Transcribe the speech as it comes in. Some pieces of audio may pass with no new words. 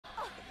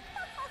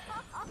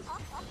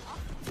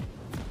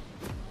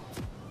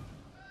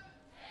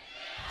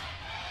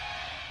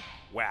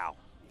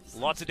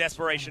Lots of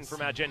desperation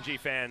from our Gen.G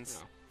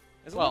fans.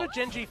 There's a lot of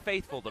Gen.G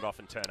faithful that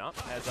often turn up,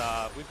 as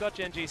we've got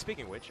Gen.G,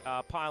 speaking of which,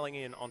 piling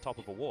in on top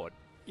of a ward.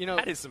 You know,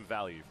 that is some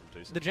value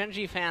from TusiN. The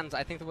Gen.G fans,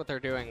 I think that what they're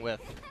doing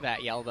with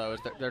that yell, though, is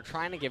they're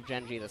trying to give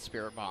Gen.G the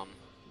Spirit Bomb,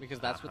 because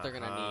that's what they're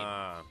going to need.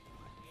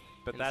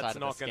 But that's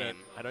not going to...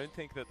 I don't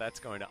think that that's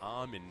going to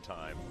arm in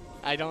time.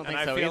 I don't think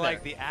so either. either. I feel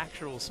like the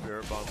actual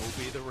Spirit Bomb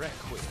will be the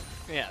Requiem.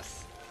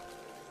 Yes.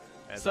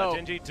 As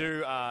Gen.G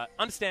do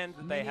understand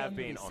that they have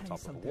been on top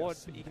of the ward,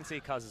 but you can see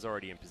Cuzz is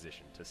already in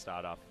position to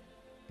start up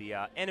the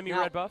enemy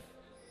red buff.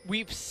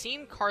 We've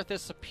seen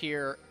Karthus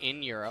appear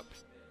in Europe.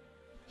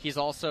 He's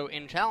also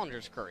in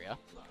Challengers Korea.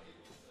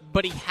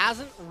 But he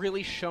hasn't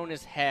really shown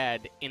his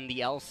head in the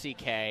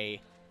LCK.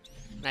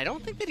 And I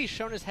don't think that he's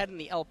shown his head in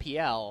the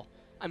LPL.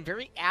 I'm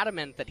very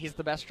adamant that he's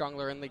the best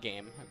jungler in the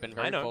game. I've been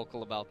very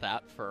vocal about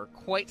that for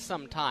quite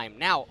some time.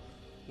 Now,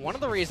 one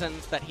of the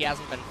reasons that he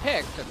hasn't been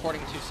picked,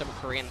 according to some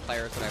Korean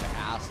players that I've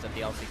asked at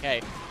the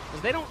LCK,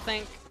 is they don't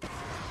think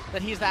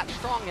that he's that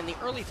strong in the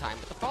early time.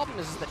 But the problem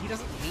is that he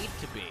doesn't need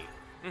to be.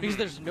 Because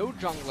there's no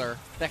jungler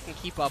that can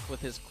keep up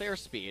with his clear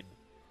speed.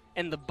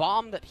 And the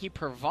bomb that he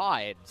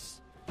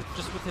provides,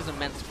 just with his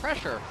immense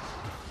pressure,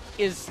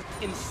 is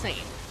insane.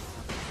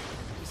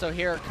 So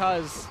here,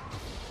 Cuzz...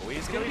 Oh,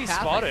 he's going to be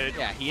spotted.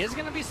 Yeah, he is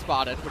going to be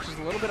spotted, which is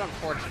a little bit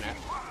unfortunate.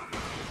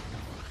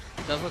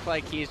 It does look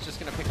like he's just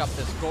going to pick up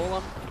this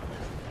golem.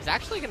 He's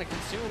actually going to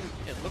consume,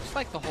 it looks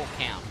like, the whole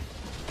camp.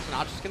 He's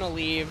not just going to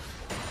leave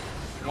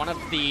one of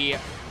the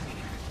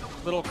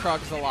little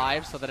Krugs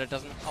alive so that it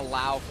doesn't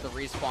allow for the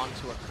respawn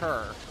to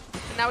occur.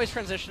 And now he's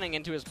transitioning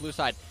into his blue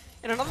side.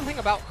 And another thing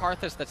about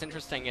Karthus that's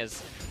interesting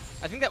is,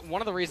 I think that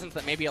one of the reasons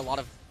that maybe a lot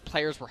of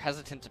players were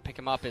hesitant to pick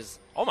him up is...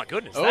 Oh my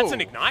goodness, that's an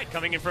Ignite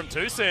coming in from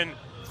TusiN.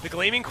 The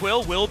Gleaming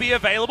Quill will be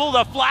available.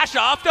 The flash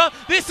after.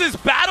 This is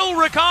Battle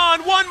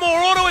Rakan. One more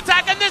auto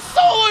attack and the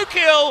solo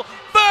kill.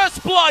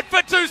 First blood for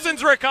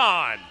TusiN's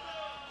Rakan.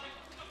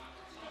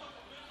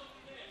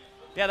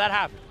 Yeah, that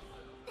happened.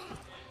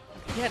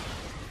 Yeah.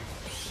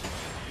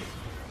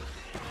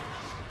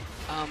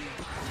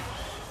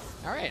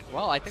 All right.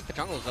 Well, I think the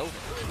jungle is over.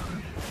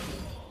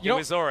 It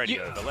was already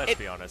over, let's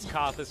be honest.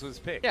 Karthus was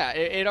picked. Yeah,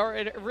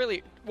 it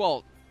really...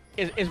 Well,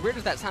 as weird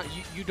as that sounds,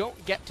 you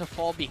don't get to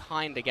fall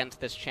behind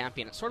against this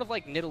champion. It's sort of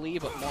like Nidalee,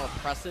 but more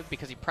oppressive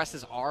because he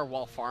presses R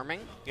while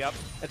farming. Yep.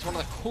 It's one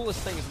of the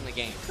coolest things in the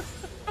game.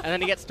 And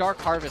then he gets Dark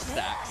Harvest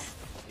stacks.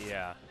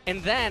 Yeah.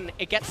 And then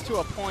it gets to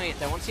a point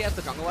that once he has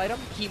the jungle item,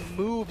 he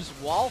moves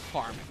while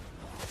farming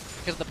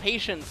because the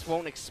patience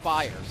won't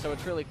expire, so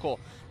it's really cool.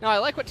 Now, I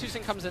like what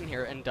TusiN comes in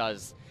here and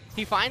does.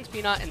 He finds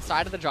Peanut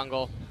inside of the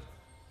jungle,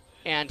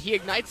 and he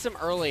ignites him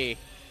early.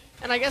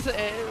 And I guess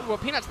what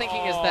Peanut's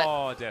thinking is that...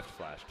 Oh, Deft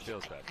flash.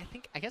 Feels bad.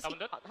 I guess he...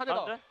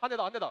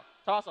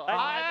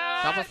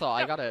 잡았어.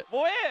 I got it.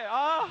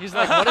 뭐해? He's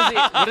like,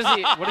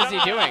 what is he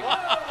doing?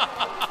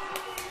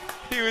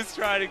 He was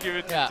trying to give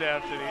it to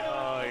Deft, and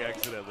he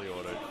accidentally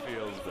autoed.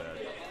 Feels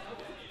bad.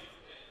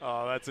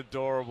 Oh, that's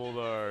adorable,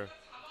 though.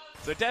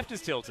 So Deft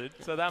is tilted,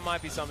 so that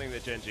might be something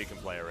that Gen.G can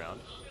play around.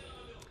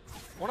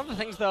 One of the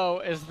things, though,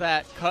 is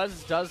that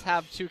Cuzz does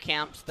have two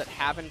camps that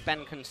haven't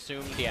been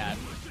consumed yet.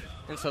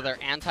 And so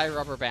they're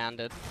anti-rubber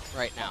banded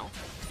right now.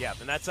 Yeah,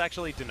 and that's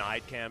actually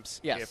denied camps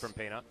here from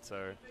Peanut.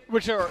 So,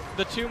 which are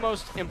the two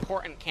most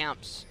important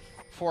camps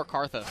for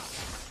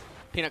Karthus.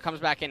 Peanut comes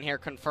back in here,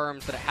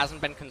 confirms that it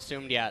hasn't been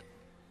consumed yet.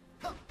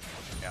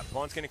 Yeah,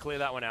 Pawn's going to clear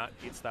that one out.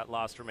 Eats that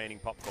last remaining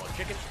popcorn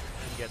chicken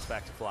and gets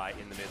back to fly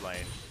in the mid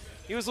lane.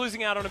 He was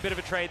losing out on a bit of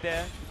a trade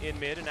there in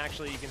mid, and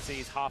actually you can see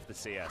he's half the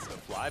CS of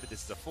fly, but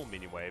this is a full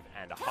minion wave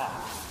and a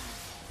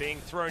half. Being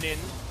thrown in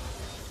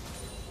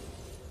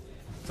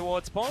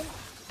towards Pawn.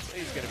 So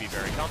he's going to be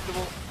very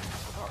comfortable.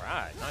 All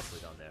right,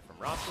 nicely done there from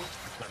Rascal.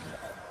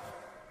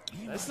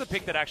 This is a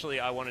pick that actually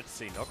I wanted to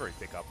see Noguri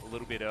pick up a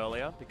little bit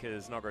earlier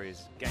because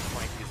Noguri's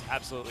Gangplank is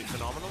absolutely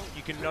phenomenal.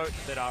 You can note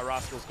that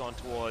Rascal's gone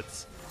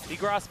towards the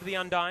Grasp of the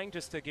Undying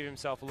just to give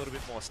himself a little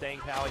bit more staying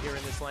power here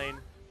in this lane.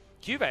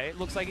 CuVee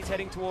looks like he's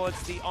heading towards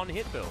the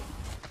on-hit build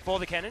for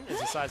the Kennen as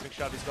the Seismic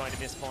Shove is going to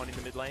miss Pawn in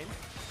the mid lane.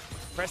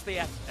 Press the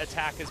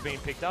attack has been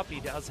picked up. He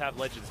does have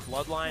Legend's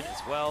Bloodline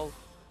as well.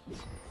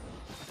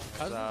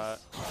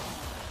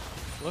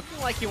 Looking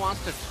like he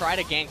wants to try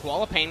to gank.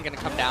 Wall of Pain going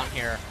to come down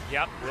here.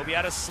 Yep, we'll be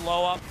able to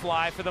slow up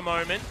Fly for the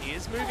moment. He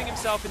is moving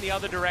himself in the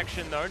other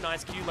direction though.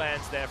 Nice Q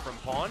lands there from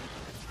Pawn.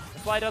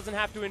 Fly doesn't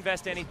have to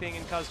invest anything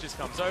and Cuzz just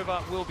comes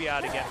over. We'll be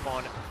able to get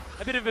Pawn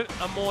a bit of a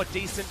more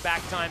decent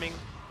back timing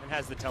and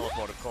has the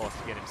teleport, of course,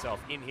 to get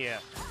himself in here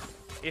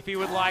if he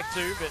would like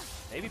to, but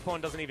maybe Pawn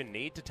doesn't even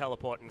need to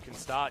teleport and can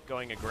start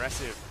going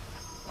aggressive.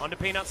 Onto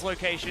Peanut's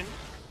location.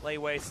 Lay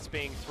Wastes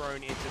being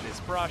thrown into this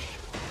brush.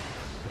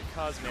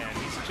 Cuzz, man,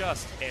 he's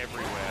just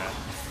everywhere.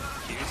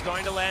 Q's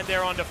going to land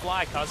there onto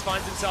Fly. Cuzz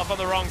finds himself on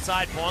the wrong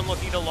side. Pawn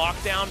looking to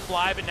lock down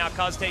Fly, but now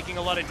Cuzz taking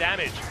a lot of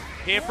damage.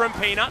 Here from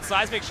Peanut,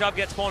 Seismic Shove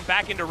gets Pawn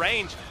back into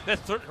range. The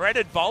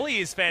threaded volley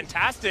is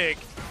fantastic.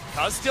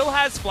 Cuzz still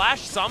has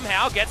Flash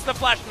somehow, gets the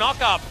Flash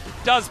knock-up.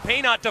 does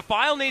Peanut.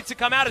 Defile needs to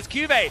come out as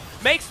CuVee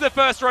makes the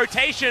first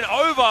rotation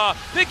over.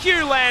 The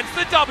Q lands,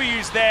 the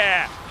W's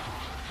there.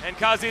 And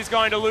Cuzz is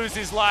going to lose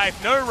his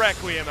life. No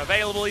Requiem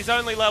available. He's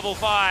only level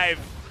 5.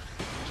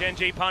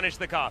 Gen.G punished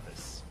the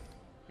Karthus.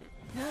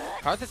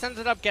 Karthus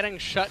ended up getting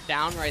shut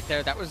down right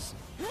there. That was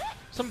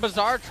some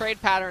bizarre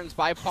trade patterns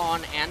by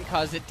Pawn and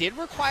Cuzz. It did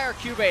require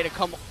CuVee to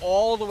come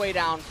all the way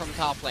down from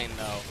top lane,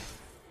 though,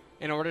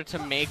 in order to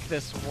make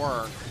this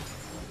work.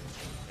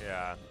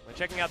 Yeah. We're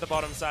checking out the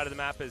bottom side of the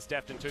map as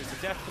Deft and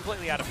TusiN. Deft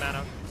completely out of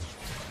mana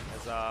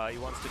as he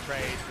wants to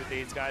trade with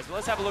these guys. But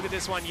let's have a look at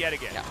this one yet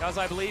again. Cuzz,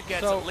 I believe,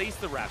 gets at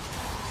least the Raptor.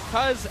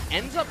 Cuzz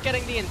ends up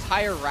getting the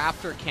entire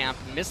Raptor camp,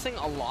 missing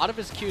a lot of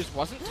his Qs.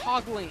 Wasn't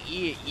toggling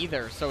E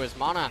either, so his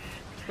mana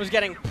was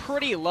getting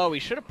pretty low. He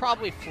should have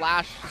probably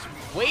flashed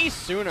way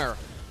sooner,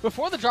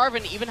 before the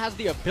Jarvan even has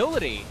the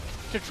ability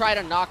to try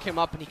to knock him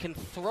up, and he can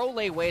throw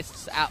lay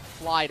wastes at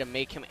Fly to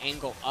make him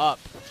angle up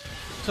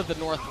to the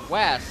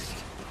northwest.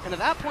 And at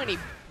that point, he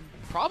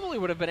probably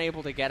would have been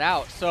able to get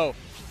out. So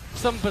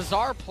some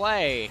bizarre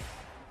play.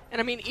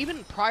 And I mean,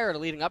 even prior to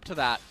leading up to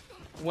that,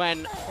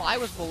 when Fly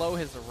was below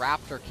his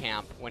Raptor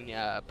camp, when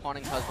Pawn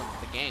and Cuzz went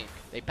to the gank,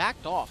 they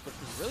backed off, which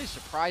was really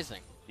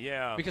surprising.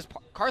 Yeah. Because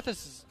Karthus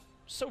is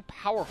so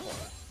powerful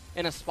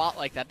in a spot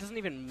like that. It doesn't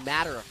even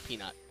matter if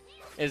Peanut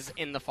is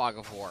in the fog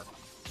of war.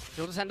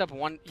 You'll just end up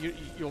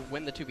you'll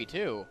win the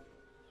 2v2.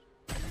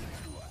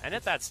 And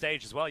at that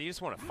stage as well, you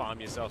just want to farm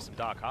yourself some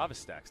Dark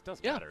Harvest stacks.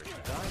 Doesn't matter if you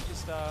die,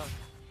 just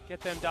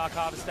get them Dark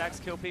Harvest stacks,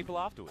 kill people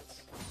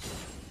afterwards.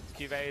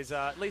 CuVee is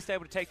at least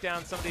able to take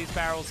down some of these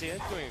barrels here,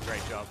 doing a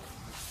great job.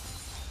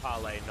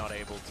 Parlay not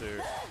able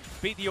to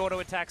beat the auto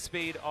attack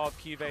speed of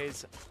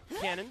CuVee's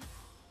Kennen.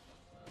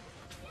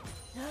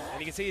 And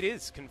you can see it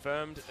is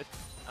confirmed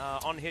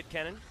on hit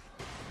Kennen.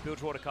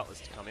 Bilgewater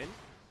Cutlass to come in.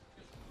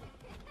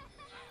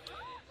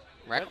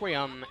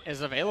 Requiem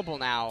is available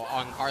now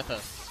on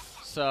Karthus.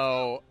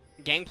 So,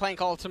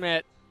 Gangplank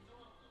ultimate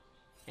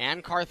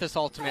and Karthus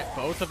ultimate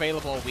both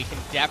available. We can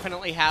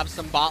definitely have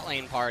some bot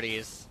lane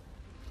parties.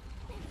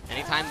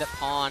 Anytime that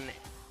Pawn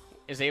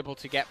is able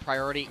to get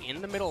priority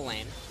in the middle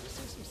lane.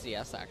 Missing some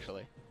CS,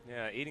 actually.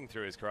 Yeah, eating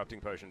through his corrupting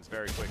potions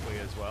very quickly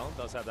as well.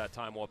 Does have that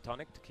time warp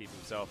tonic to keep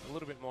himself a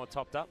little bit more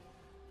topped up.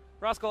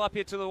 Rascal up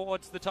here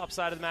towards the top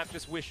side of the map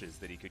just wishes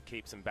that he could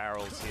keep some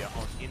barrels here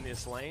in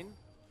this lane.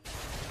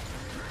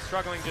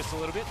 Struggling just a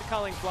little bit. The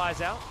culling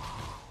flies out.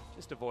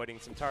 Just avoiding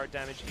some turret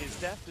damage is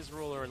Deft as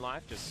Ruler and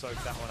Life. Just soak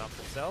that one up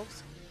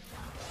themselves.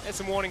 There's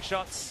some warning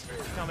shots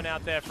coming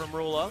out there from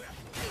Ruler.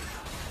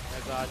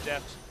 As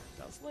Deft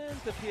does land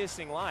the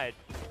Piercing Light.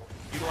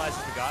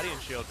 Utilizes the Guardian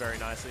Shield very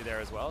nicely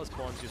there as well, as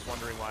Pawn's just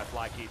wondering why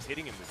Fly keeps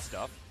hitting him with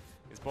stuff.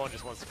 His Pawn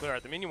just wants to clear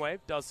out the minion wave,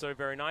 does so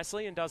very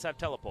nicely, and does have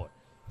teleport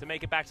to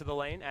make it back to the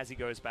lane as he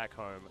goes back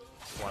home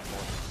one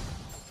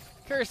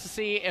more. Curious to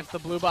see if the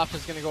blue buff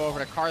is going to go over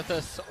to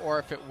Karthus or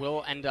if it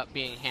will end up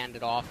being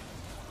handed off.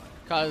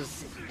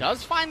 Because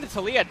does find the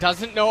Taliyah,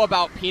 doesn't know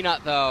about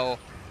Peanut though.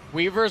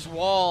 Weaver's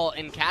Wall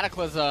in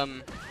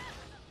Cataclysm.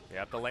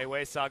 Yep, the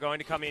layways are going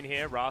to come in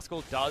here.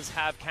 Rascal does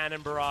have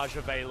Cannon Barrage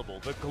available.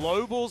 The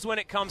globals when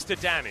it comes to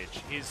damage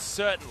is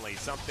certainly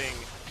something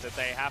that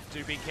they have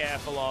to be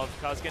careful of.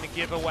 Cuzz going to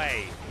give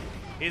away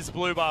his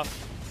blue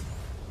buff.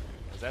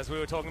 As we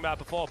were talking about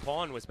before,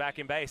 Pawn was back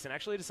in base and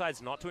actually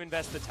decides not to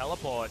invest the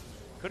teleport.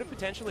 Could have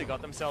potentially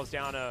got themselves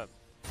down a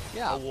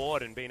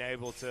ward and been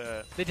able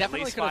to They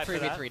definitely could have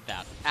 3v3'd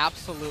that.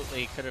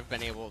 Absolutely could have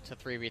been able to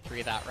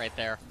 3v3 that right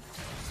there.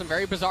 Some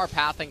very bizarre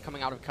pathing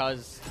coming out of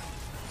Cuzz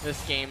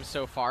this game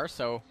so far,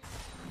 so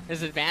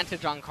his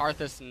advantage on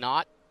Karthus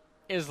not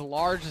as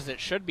large as it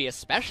should be,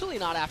 especially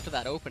not after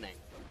that opening.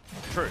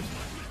 True.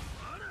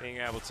 Being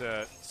able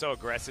to so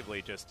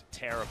aggressively just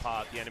tear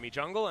apart the enemy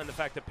jungle, and the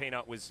fact that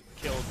Peanut was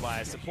killed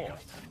by a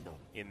support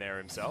in there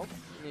himself.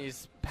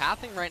 He's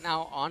pathing right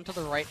now onto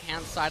the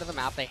right-hand side of the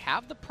map. They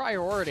have the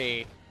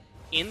priority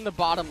in the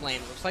bottom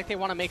lane. Looks like they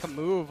want to make a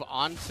move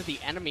onto the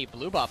enemy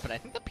blue buff, but I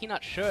think the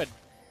Peanut should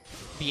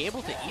be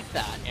able to eat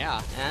that,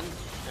 yeah. And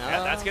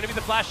yeah, that's going to be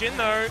the flash in,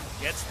 though.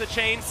 Gets the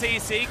chain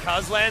CC.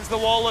 Cuzz lands the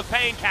Wall of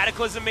Pain.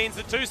 Cataclysm means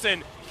that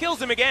TusiN kills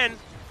him again.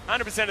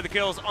 100% of the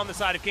kills on the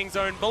side of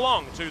Kingzone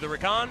belong to the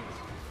Rakan.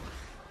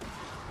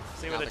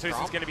 See whether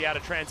TusiN's going to be able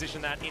to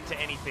transition that into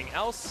anything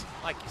else.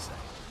 Like you said,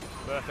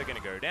 Bertha going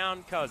to go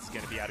down. Cuzz is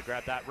going to be able to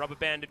grab that rubber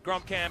banded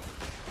Gromp Camp.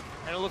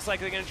 And it looks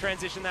like they're going to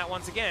transition that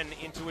once again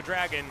into a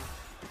Dragon.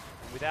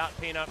 Without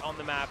Peanut on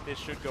the map, this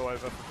should go over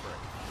for free.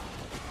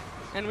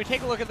 And we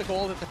take a look at the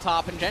gold at the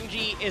top, and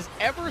Gen.G is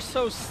ever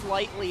so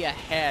slightly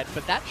ahead,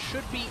 but that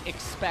should be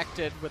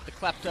expected with the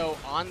Klepto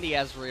on the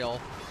Ezreal.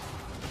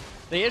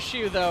 The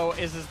issue, though,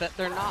 is that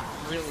they're not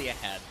really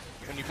ahead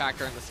when you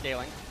factor in the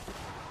scaling.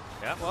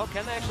 Yeah, well,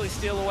 can they actually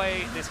steal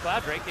away this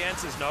Cloud Drake? The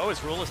answer is no,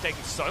 as Ruler's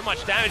taking so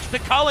much damage. The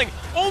culling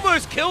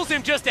almost kills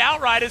him just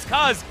outright, as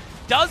Cuzz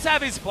does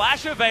have his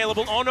flash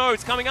available. Oh no,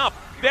 it's coming up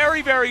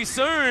very, very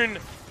soon.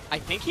 I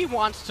think he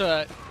wants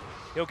to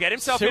He'll get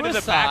himself into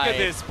the back of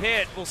this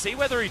pit. We'll see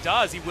whether he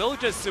does. He will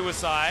just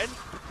suicide.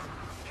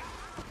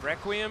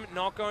 Requiem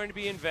not going to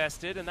be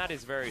invested, and that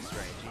is very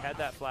strange. He had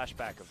that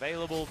flashback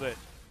available, but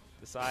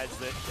decides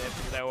that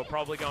they were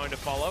probably going to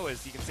follow.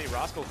 As you can see,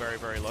 Rascal very,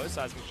 very low.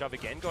 Seismic Shove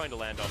again going to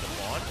land on the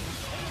pawn.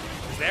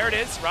 There it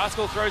is.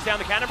 Rascal throws down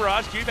the cannon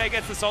barrage. CuVee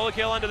gets the solo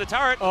kill under the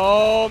turret.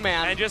 Oh,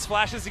 man. And just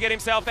flashes to get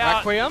himself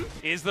out. Requiem?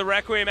 Is the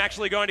Requiem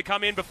actually going to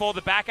come in before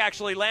the back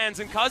actually lands?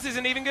 And Cuzz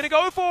isn't even going to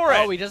go for it.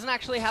 Oh, he doesn't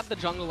actually have the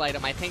jungle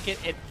item. I think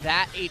at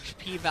that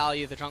HP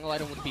value, the jungle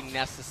item would be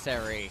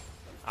necessary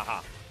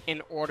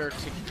in order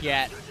to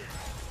get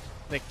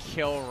the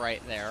kill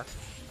right there.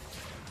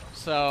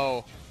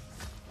 So,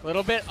 a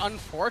little bit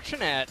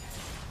unfortunate.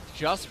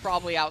 Just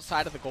probably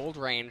outside of the gold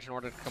range in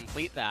order to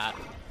complete that.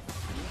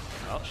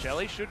 Well,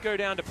 Shelly should go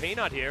down to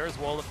Peanut here as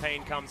Wall of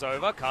Pain comes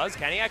over. Cuzz,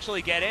 can he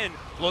actually get in?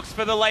 Looks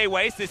for the lay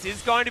waste. This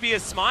is going to be a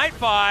smite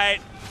fight.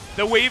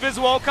 The Weaver's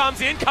Wall comes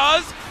in.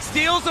 Cuzz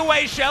steals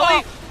away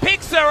Shelly,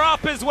 picks her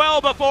up as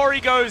well before he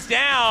goes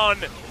down.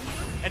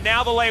 And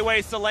now the lay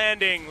waste are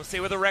landing. We'll see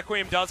where the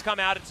Requiem does come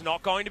out. It's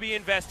not going to be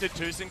invested.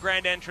 TusiN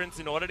grand entrance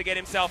in order to get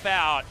himself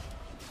out.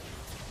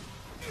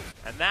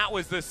 And that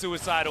was the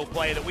suicidal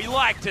play that we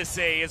like to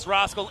see as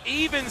Rascal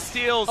even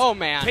steals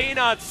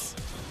Peanut's.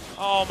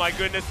 Oh my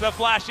goodness, the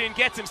flash in,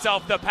 gets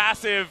himself the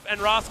passive, and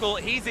Rascal,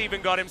 he's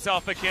even got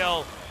himself a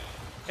kill.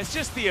 It's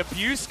just the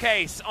abuse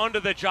case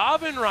onto the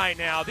Jarvan right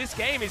now. This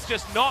game is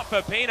just not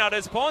for Peanut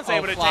as Pawn's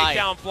able to take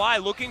down Fly,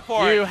 looking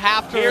for it. You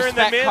have to here in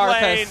the mid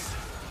lane.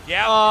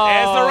 Yep,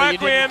 there's the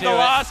Requiem. The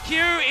last Q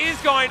is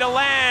going to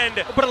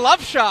land. But a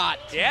love shot.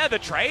 Yeah, the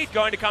trade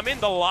going to come in.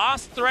 The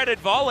last threaded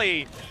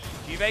volley.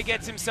 CuVee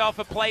gets himself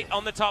a plate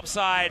on the top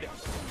side.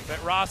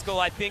 But Rascal,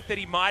 I think that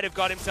he might have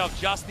got himself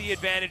just the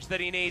advantage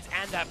that he needs,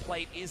 and that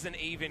plate isn't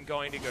even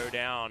going to go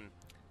down.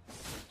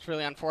 It's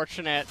really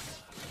unfortunate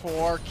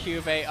for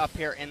CuVee up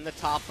here in the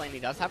top lane. He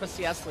does have a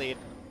CS lead.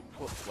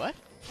 What?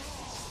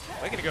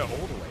 We're going to go all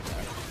the way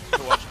back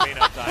to watch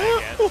Peanut die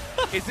again.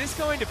 Is this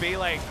going to be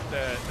like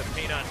the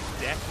Peanut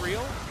death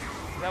reel?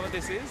 Is that what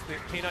this is? The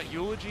Peanut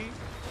eulogy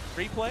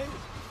replay?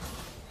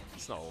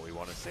 That's not what we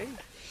want to see.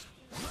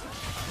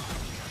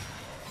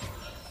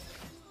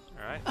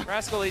 Alright,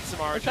 Rascal eats some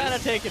oranges. We're trying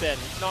to take it in.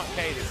 Not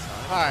K this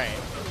time.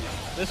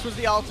 Alright. This was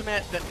the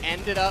ultimate that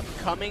ended up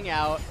coming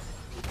out.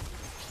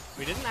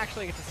 We didn't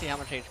actually get to see how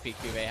much HP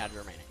CuVee had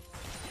remaining.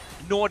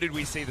 Nor did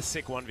we see the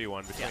sick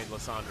 1v1 between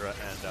Lissandra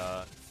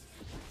and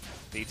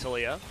the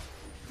Taliyah.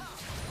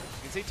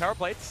 You can see turret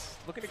plates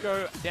looking to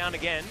go down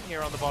again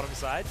here on the bottom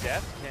side.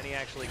 Deft, can he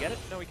actually get it?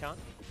 No, he can't.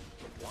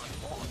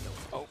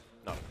 Oh,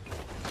 no.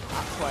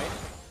 Not quite.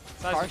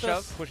 Seismic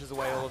Shove pushes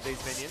away all of these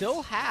minions.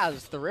 Still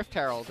has the Rift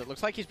Herald. It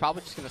looks like he's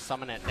probably just going to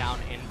summon it down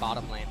in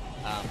bottom lane.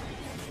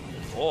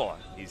 Or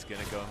he's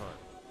going to go home.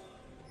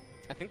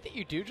 I think that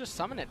you do just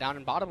summon it down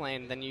in bottom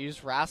lane, then you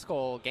use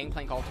Rascal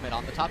Gangplank ultimate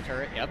on the top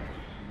turret. Yep.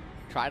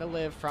 Try to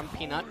live from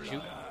Peanut.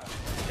 Juke.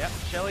 Yep,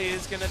 Shelly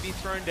is going to be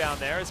thrown down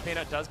there as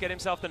Peanut does get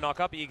himself the knock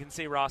up. But you can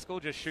see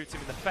Rascal just shoots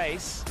him in the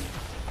face.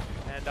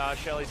 And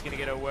Shelly's going to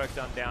get her work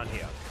done down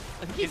here.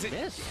 I think he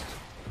missed,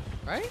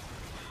 right?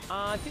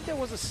 I think there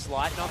was a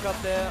slight knock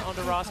up there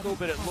onto Rascal,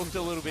 but it looked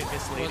a little bit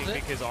misleading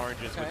because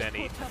oranges would then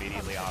eat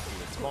immediately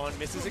afterwards. Spawn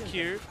misses a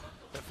Q,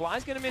 but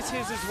Fly's going to miss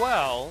his as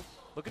well.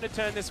 Looking to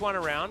turn this one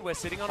around. We're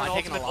sitting on an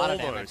ultimate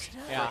almost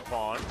from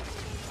Pawn.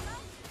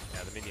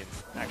 Now the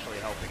minions actually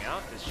helping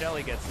out as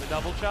Shelly gets the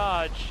double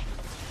charge.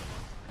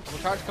 Double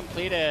charge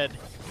completed.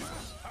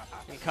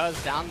 And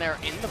Cuzz down there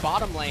in the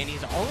bottom lane.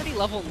 He's already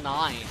level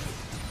 9.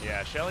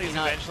 Yeah, Shelly is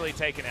eventually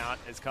taken out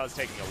as Cuzz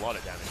taking a lot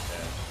of damage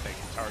there.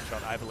 Taking a turret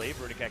shot, I believe.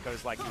 Runic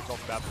Echoes, like we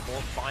talked about before,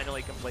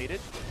 finally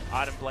completed.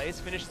 Item Blaze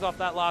finishes off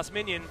that last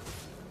minion.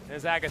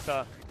 There's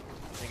Agatha.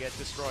 They get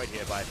destroyed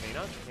here by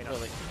Peanut.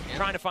 Really?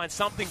 Trying to find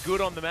something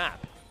good on the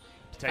map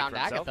to take Found for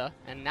himself. Agatha,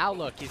 and now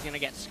look, he's going to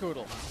get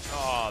Scoodle.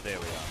 Oh, there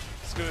we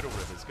are. Scoodle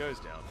Rivers goes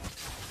down.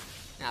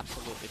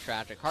 Absolutely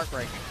tragic.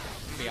 Heartbreaking,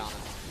 to be honest.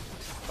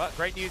 But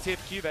great news here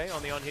for CuVee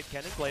on the on-hit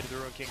cannon. Blade of the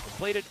Ruin King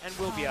completed and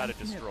will be able to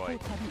destroy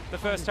the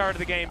first turret of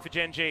the game for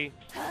Gen.G.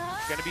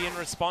 It's going to be in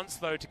response,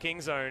 though, to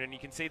King Zone, and you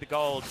can see the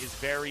gold is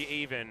very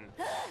even.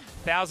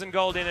 1,000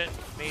 gold in it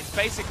means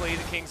basically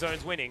the King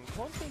Zone's winning.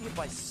 Pawn's being hit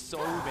by so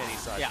many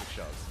seismic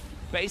shoves.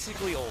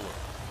 Basically all of them.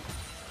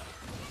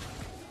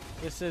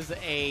 This is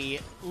a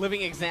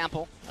living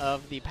example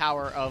of the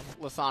power of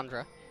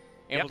Lissandra.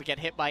 Able to get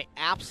hit by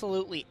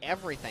absolutely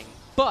everything,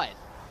 but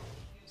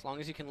as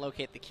long as you can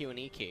locate the Q and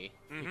E key,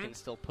 you can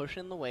still push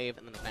in the wave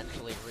and then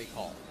eventually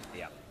recall.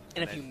 Yeah.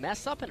 And if you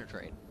mess up in a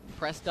trade,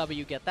 press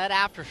W, get that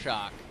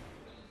aftershock,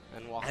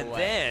 and walk away. And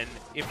then,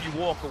 if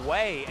you walk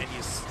away and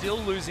you're still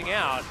losing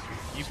out,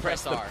 you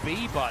press the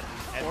B button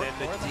and then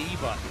the D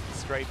button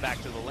straight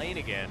back to the lane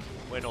again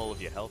when all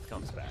of your health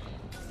comes back.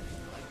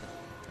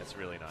 That's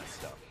really nice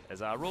stuff.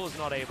 As Rule is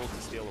not able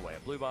to steal away a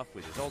blue buff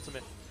with his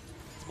ultimate,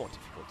 it's more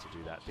difficult to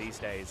do that these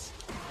days.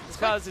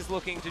 Cuzz is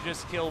looking to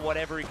just kill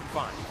whatever he can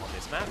find on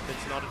this map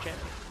that's not a champion.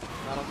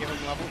 That'll give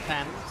him level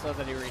 10 so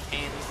that he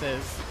retains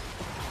his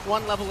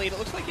 1 level lead. It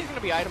looks like he's going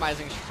to be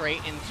itemizing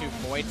straight into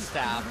Void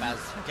Staff as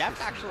Deft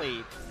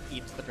actually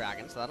eats the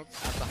dragon, so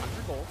that's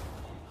 100 gold.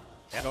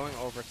 going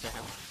over to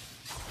him.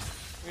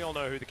 We all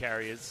know who the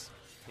carry is.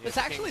 It's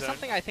actually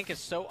something I think is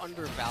so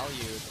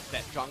undervalued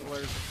that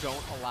junglers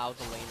don't allow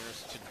the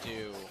laners to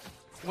do.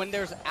 When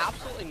there's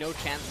absolutely no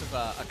chance of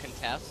a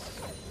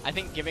contest, I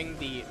think giving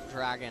the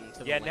dragon to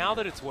the laner. Now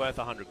that it's worth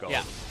 100 gold.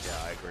 Yeah,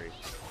 I agree.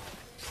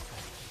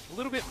 A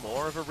little bit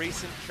more of a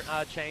recent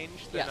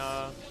change than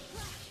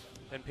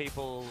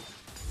people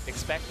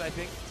expect, I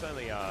think. It's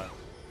only, I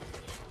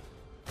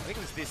think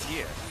it was this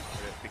year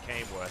that it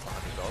became worth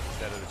 100 gold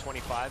instead of the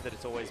 25 that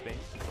it's always been.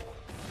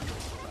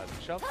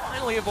 Shove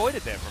finally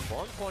avoided there from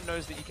Pawn. Pawn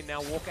knows that you can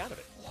now walk out of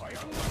it.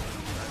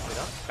 Nicely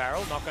done.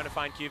 Barrel not going to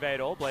find CuVee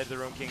at all. Blade of the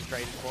Ruin King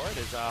trading for it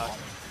as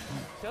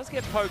does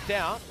get poked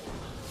out.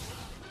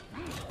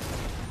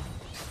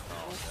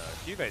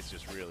 CuVee's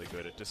just really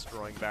good at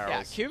destroying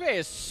barrels. Yeah, CuVee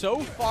is so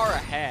far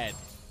ahead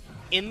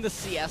in the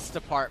CS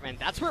department.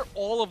 That's where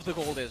all of the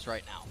gold is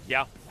right now.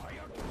 Yeah.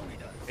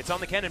 It's on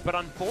the Kennen, but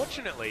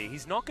unfortunately,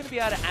 he's not going to be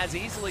able to as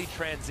easily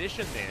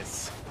transition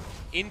this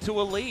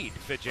into a lead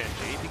for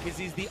Gen.G because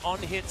he's the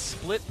on-hit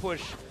split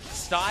push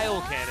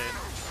style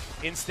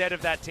Kennen instead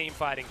of that team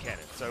fighting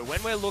Kennen. So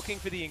when we're looking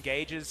for the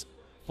engages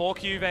for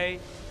CuVee,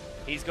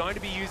 he's going to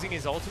be using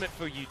his ultimate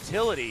for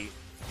utility,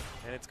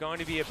 and it's going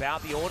to be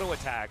about the auto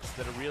attacks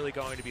that are really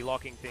going to be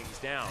locking things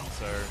down.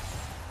 So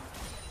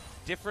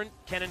different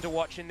Kennen to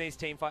watch in these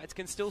team fights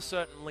can still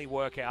certainly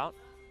work out.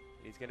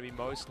 He's going to be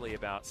mostly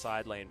about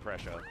side lane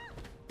pressure.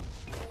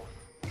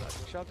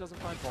 But Shove doesn't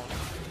find Pawn.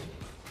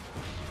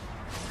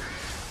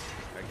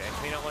 Okay,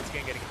 Peanut once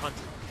again getting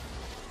hunted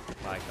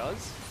by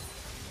Cuzz.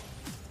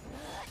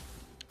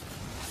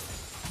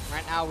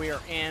 Right now we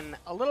are in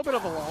a little bit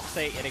of a lull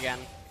state yet again.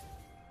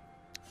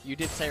 You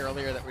did say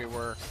earlier that we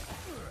were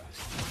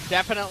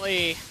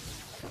definitely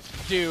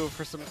due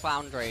for some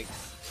Clown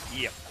Drakes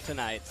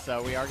tonight,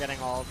 so we are getting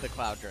all of the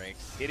Cloud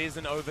Drakes. It is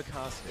an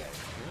overcast day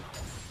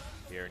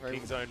here in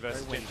Kingzone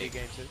versus Gen.G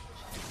Game 2.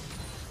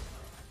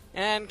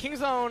 And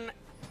Kingzone,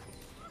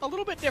 a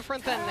little bit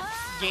different than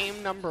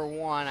game number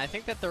 1. I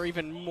think that they're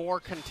even more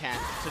content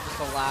to just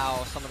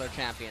allow some of their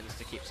champions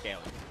to keep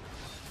scaling.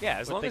 Yeah,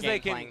 as long as they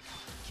can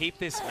keep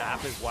this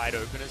map as wide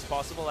open as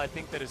possible. I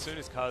think that as soon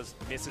as Cuzz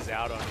misses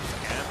out on his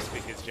camps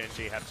because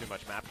Gen.G have too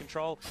much map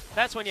control,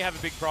 that's when you have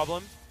a big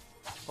problem.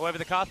 However,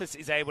 the Karthus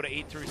is able to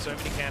eat through so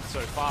many camps so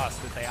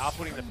fast that they are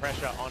putting the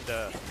pressure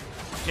onto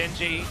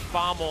Gen.G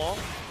far more.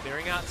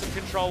 Clearing out some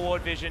control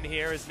ward vision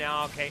here is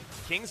now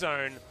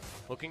Kingzone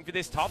looking for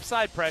this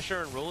topside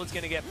pressure, and Ruler's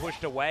going to get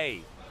pushed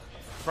away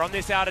from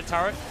this outer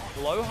turret.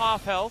 Low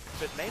half health,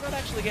 but may not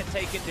actually get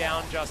taken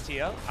down just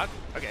here.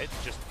 Okay,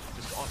 just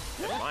gone.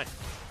 Never mind.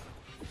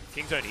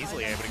 Kingzone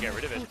easily able to get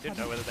rid of it. Didn't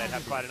know whether they'd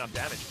have quite enough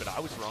damage, but I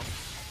was wrong.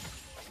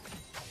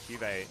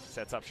 CuVee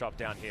sets up shop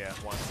down here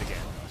once again.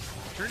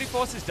 Trinity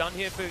Force is done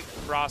here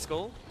for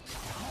Rascal.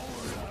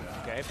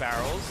 Okay,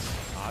 barrels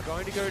are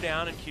going to go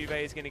down, and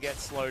CuVee is going to get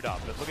slowed up.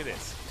 But look at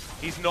this.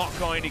 He's not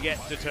going to get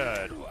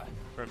deterred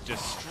from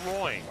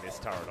destroying this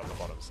turret on the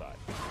bottom side.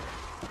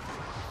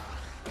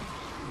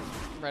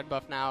 Red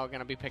buff now going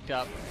to be picked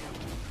up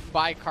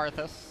by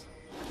Karthus.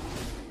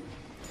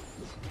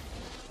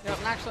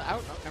 Doesn't actually,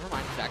 oh, no, never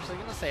mind. He's actually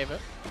going to save it.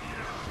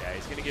 Yeah,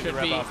 he's going to give the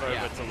red buff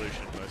over to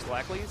Lucian, most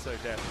likely. So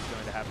Deft is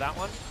going to have that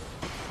one.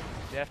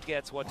 Deft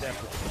gets what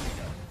Deft wants.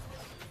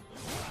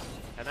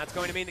 And that's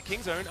going to mean that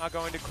Kingzone are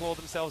going to claw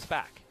themselves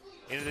back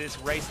into this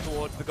race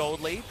towards the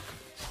gold lead.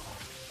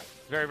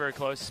 Very, very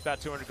close. About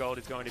 200 gold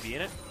is going to be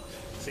in it.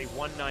 See,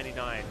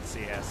 199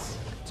 CS.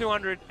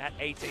 200 at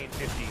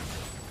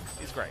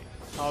 1850 is great.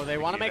 Oh, they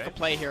want to make a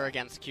play here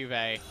against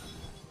CuVee.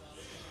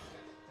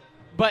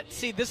 But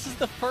see, this is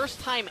the first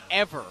time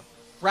ever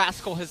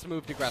Rascal has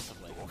moved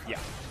aggressively. Yeah.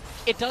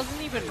 It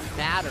doesn't even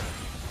matter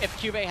if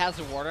CuVee has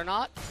a ward or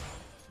not.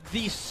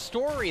 The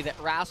story that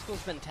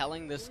Rascal's been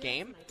telling this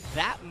game,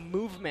 that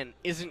movement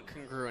isn't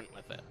congruent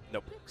with it.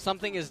 Nope.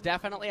 Something is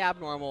definitely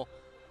abnormal.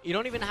 You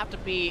don't even have to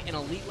be an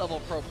elite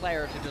level pro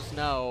player to just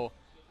know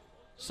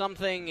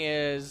something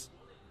is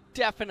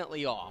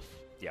definitely off.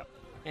 Yep.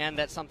 And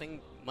that something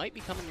might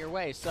be coming your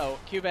way. So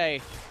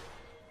CuVee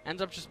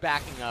ends up just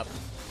backing up.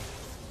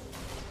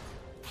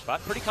 But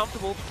pretty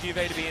comfortable for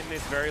CuVee to be in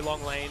this very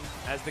long lane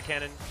as the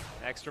Kennen.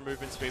 Extra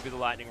movement speed with the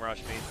Lightning Rush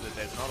means that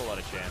there's not a lot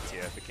of chance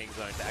here for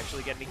Kingzone to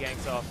actually get any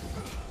ganks off.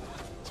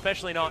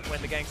 Especially not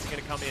when the ganks are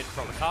going to come in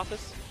from the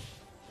Karthus.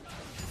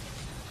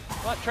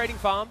 But trading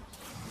farm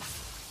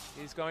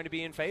is going to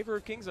be in favor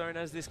of Kingzone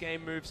as this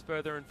game moves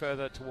further and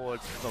further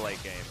towards the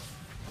late game.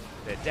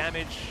 Their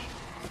damage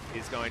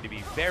is going to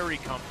be very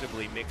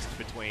comfortably mixed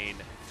between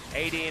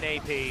AD and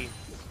AP.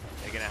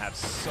 They're going to have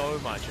so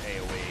much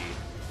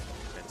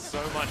AoE and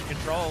so much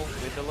control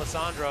with the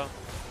Lissandra.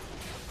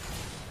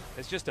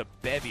 There's just a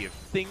bevy of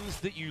things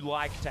that you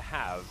like to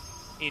have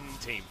in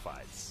team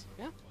fights.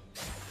 Yeah.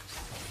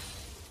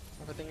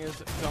 Everything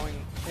is going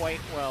quite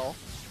well.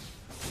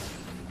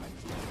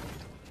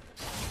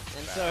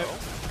 And barrel.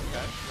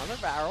 So,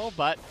 another barrel,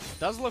 but it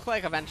does look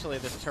like eventually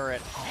this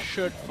turret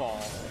should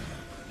fall.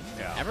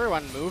 Yeah.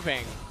 Everyone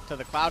moving to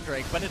the Cloud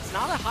Drake, but it's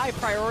not a high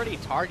priority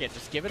target.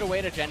 Just give it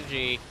away to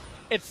Gen.G.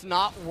 it's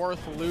not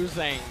worth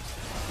losing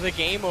the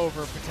game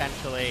over,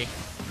 potentially.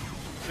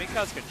 I mean,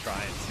 Cuzz can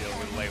try and steal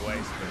with late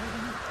waste, but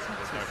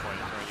there's no point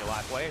in throwing your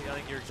life away. I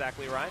think you're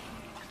exactly right.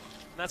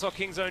 And that's what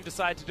Kingzone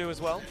decide to do as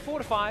well.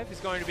 4-5 is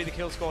going to be the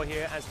kill score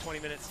here as 20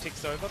 minutes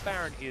ticks over.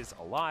 Baron is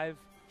alive.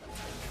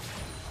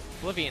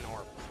 Oblivion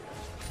Orb.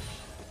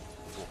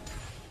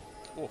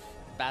 Oof.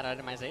 Bad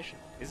itemization.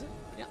 Is it?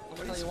 Yeah, let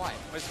me tell you why.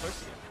 What is it supposed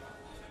to be?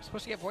 You're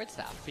supposed to get Void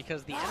Staff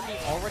because the enemy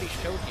already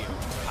showed you.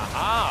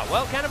 Aha!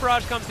 Well, Cannon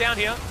Barrage comes down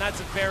here. That's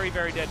a very,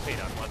 very dead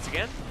Peanut once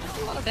again.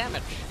 That's a lot of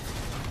damage.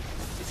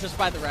 It's just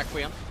by the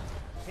Requiem.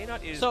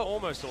 Peanut is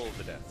almost all of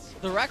the deaths.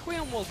 The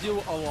Requiem will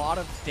do a lot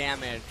of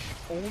damage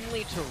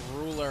only to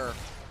Ruler,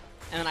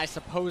 and then I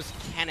suppose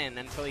Kennen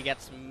until he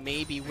gets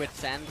maybe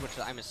Wit's End, which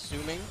I'm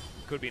assuming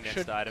could be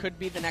next item. Could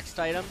be the next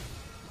item.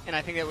 And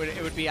I think it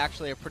would be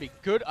actually a pretty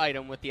good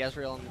item with the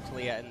Ezreal and the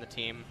Taliyah in the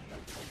team.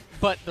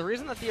 But the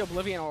reason that the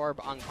Oblivion Orb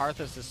on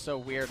Karthus is so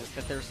weird is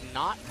that there's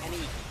not any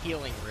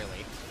healing,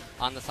 really,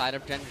 on the side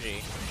of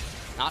Gen.G.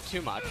 Not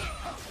too much.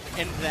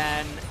 And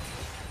then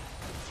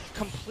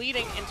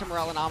completing into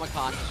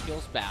Morellonomicon just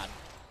feels bad.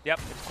 Yep.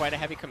 It's quite a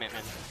heavy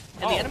commitment.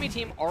 And the enemy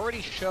team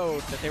already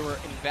showed that they were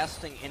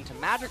investing into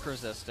magic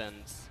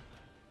resistance.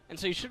 And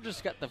so you should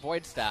just get the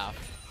Void Staff.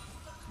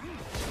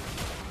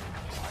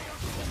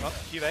 Well,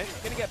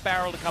 CuVee going to get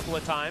barreled a couple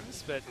of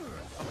times, but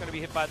not going to be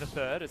hit by the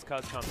third as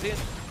Cuzz comes in.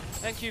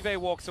 And CuVee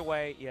walks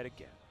away yet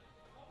again.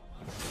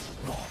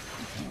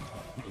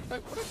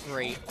 But what a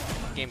great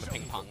game of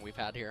ping pong we've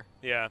had here.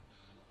 Yeah,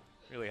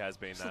 really has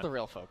been This that. is the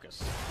real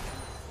focus.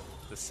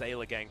 The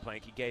Sailor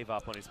Gangplank, he gave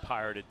up on his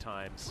pirated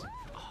times.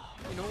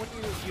 You know when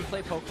you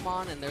play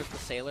Pokemon and there's the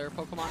Sailor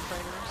Pokemon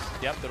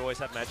trainers? Yep, that always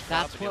have magic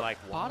That's up, and what you're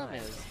like, bottom why?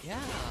 is. Yeah.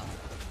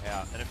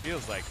 Yeah, and it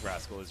feels like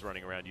Rascal is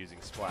running around using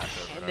Splash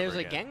over And and there's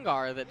over a again.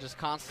 Gengar that just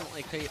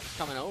constantly keeps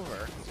coming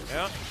over.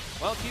 Yeah.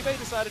 Well, CuVee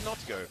decided not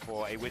to go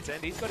for a Wit's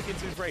End. He's got a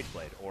Ginsu's Rage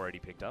Blade already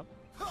picked up.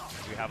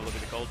 As we have a look at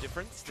the gold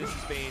difference, this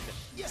has been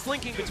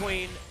slinking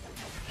between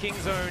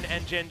Kingzone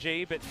and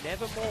Gen.G, but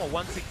never more,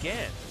 once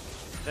again,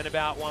 than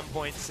about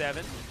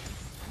 1.7.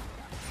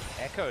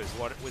 Echoes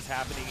what was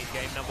happening in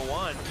game number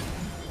 1. And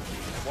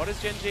what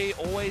has Gen.G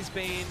always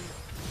been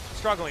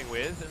struggling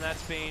with, and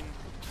that's been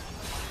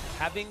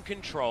having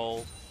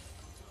control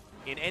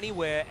in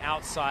anywhere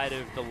outside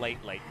of the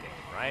late game,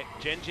 right?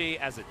 Gen.G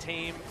as a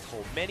team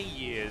for many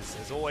years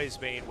has always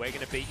been, we're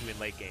going to beat you in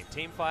late game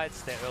team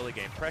fights. Their early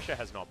game pressure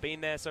has not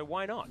been there, so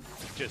why not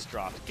just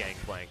draft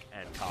Gangplank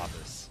and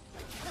Karthus?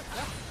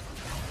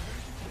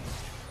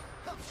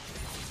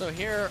 So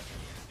here,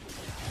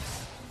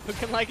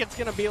 looking like it's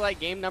going to be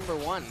like game number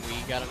 1.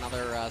 We got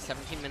another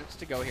 17 minutes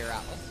to go here,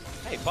 Atlas.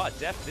 Hey, but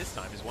Deft this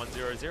time is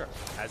 1-0-0.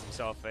 Has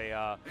himself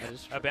a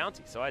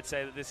bounty. So I'd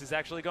say that this is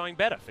actually going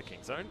better for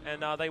Kingzone,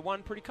 and they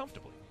won pretty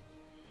comfortably.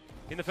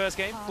 In the first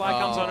game, Fly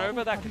comes on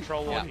over. That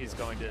Control Lord is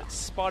going to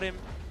spot him,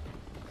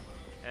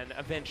 and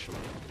eventually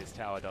his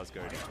tower does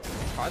go down.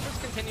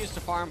 Karthus continues to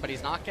farm, but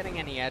he's not getting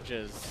any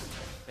edges.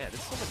 Man, this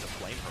is almost a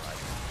Flame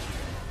Horizon.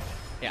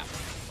 Yeah.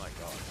 My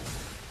God.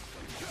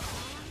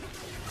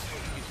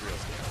 He's real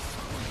scary.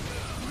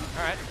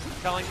 Alright,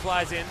 Culling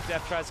flies in.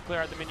 Deft tries to clear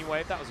out the minion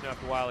wave. That was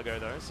nerfed a while ago,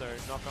 though, so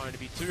not going to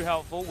be too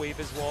helpful.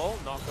 Weaver's Wall,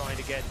 not going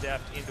to get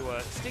Deft into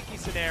a sticky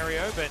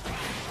scenario, but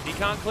he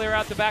can't clear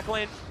out the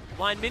backline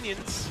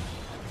minions.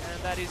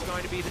 And that is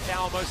going to be the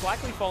tower most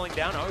likely falling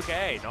down.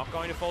 Okay, not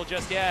going to fall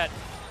just yet.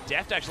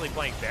 Deft actually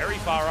playing very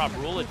far up.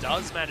 Ruler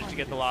does manage to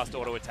get the last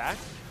auto attack.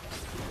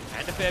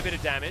 And a fair bit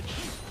of damage.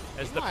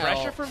 As the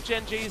pressure from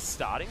Gen.G is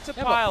starting to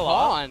pile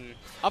up.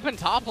 Up in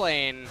top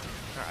lane.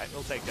 Alright,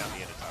 we'll take down the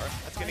inner turret.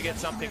 That's going to get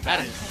something back.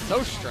 That is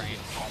so strange.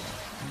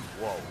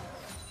 Whoa.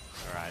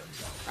 Alright.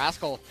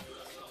 Rascal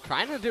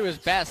trying to do his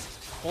best,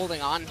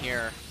 holding on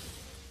here.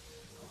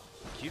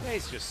 CuVee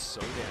is just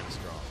so damn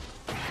strong.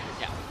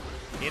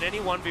 Yeah. In any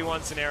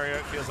 1v1 scenario,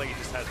 it feels like he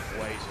just has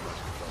way too much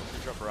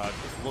control. True Barrage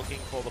is looking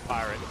for the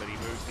pirate, but he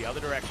moves the other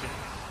direction.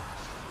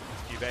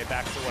 CuVee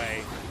backs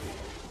away.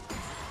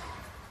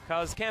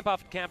 Cuzz, camp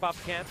after camp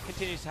after camp,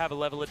 continues to have a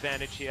level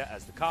advantage here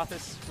as the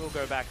Karthus will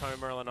go back home,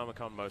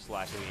 Morellonomicon most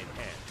likely in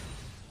hand.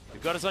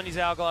 We've got a Zhonya's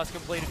Hourglass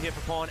completed here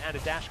for Pawn and a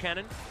Dash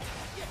Cannon.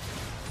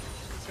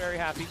 He's very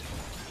happy.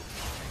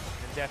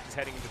 And Deft is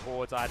heading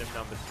towards item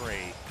number 3.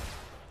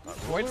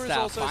 Void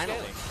Staff, finally.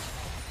 Scaling.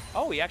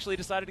 Oh, he actually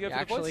decided to go for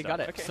the Void actually Staff. got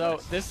it. Okay, so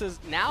nice. this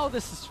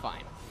is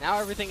fine. Now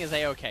everything is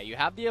A-okay. You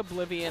have the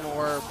Oblivion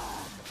Orb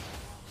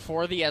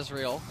for the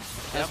Ezreal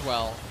as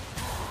well.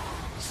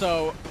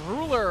 So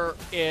Ruler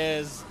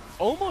is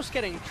almost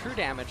getting true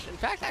damage. In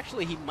fact,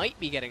 actually, he might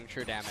be getting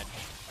true damage.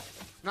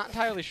 Not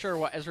entirely sure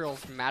what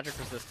Ezreal's magic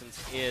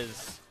resistance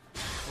is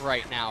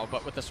right now,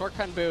 but with the Sword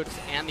Pen Boots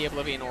and the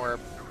Oblivion Orb,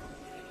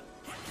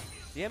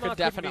 the MR could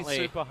definitely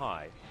be super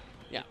high.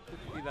 Yeah.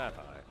 Could be that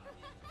high.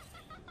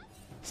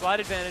 Slight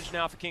advantage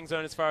now for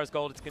Kingzone as far as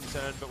gold is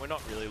concerned, but we're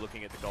not really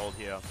looking at the gold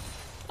here.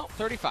 Oh,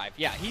 35.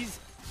 Yeah, he's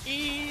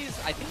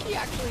I think he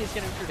actually is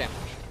getting true damage.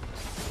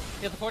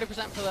 You get the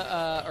 40% for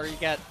the, or you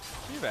get...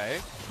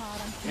 CuVee,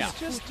 he's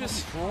just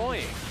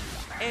destroying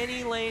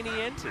any lane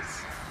he enters.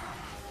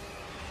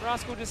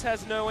 Rascal just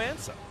has no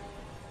answer.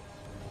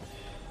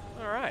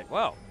 All right,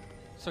 well.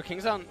 So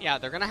Kingzone, yeah,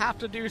 they're going to have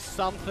to do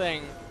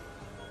something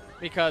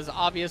because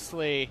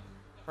obviously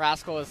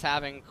Rascal is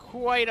having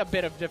quite a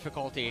bit of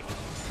difficulty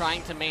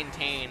trying to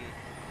maintain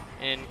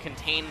and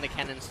contain the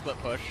Kennen split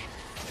push.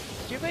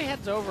 CuVee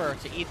heads over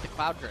to eat the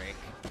Cloud Drake.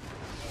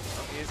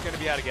 He's going to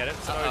be able to get it.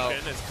 It's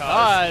Ocean. It's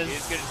Cuzz.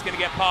 He's just going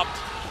to get popped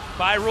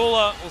by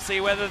Ruler. We'll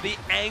see whether the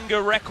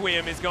Anger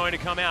Requiem is going to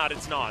come out.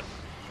 It's not.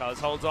 Cuzz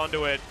holds on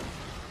to it.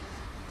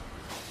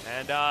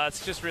 And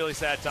it's just really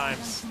sad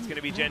times. It's going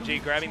to be Gen.G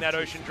grabbing that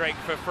Ocean Drake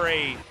for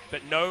free,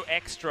 but no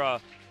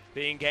extra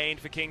being gained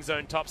for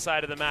Kingzone top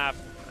side of the map.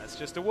 That's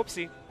just a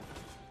whoopsie.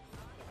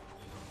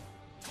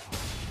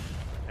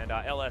 And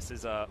LS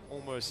is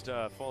almost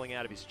falling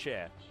out of his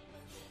chair.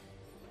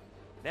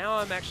 Now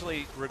I'm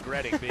actually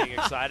regretting being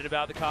excited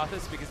about the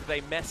Karthus, because if they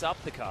mess up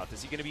the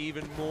Karthus, you're going to be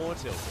even more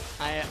tilted.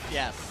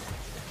 Yes.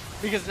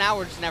 Because now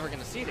we're just never going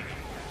to see it again.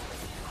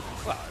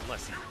 Well,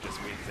 unless he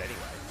just wins anyway.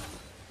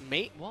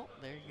 Mate, well,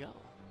 there you go.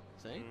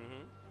 See?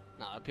 Mm-hmm.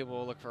 No, people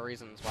will look for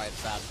reasons why it's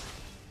sad.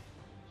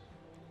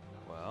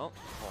 Well,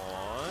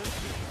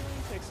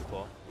 he takes the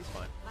claw. He's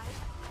fine.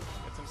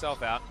 Gets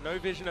himself out. No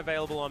vision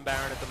available on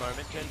Baron at the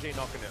moment. Gen.G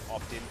not going to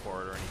opt in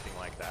for it or anything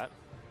like that.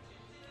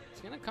 It's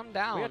going to come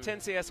down. We are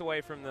 10 CS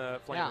away from the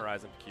Flame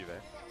Horizon for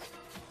CuVee.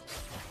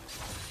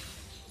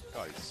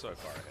 Oh, he's so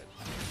far ahead.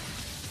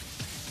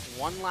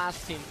 One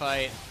last team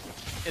fight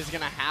is going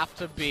to have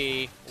to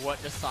be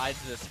what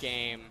decides this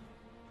game.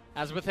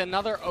 As with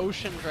another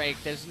Ocean Drake,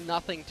 there's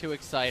nothing too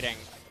exciting.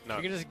 No.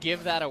 You can just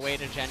give that away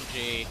to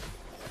Gen.G,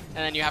 and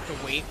then you have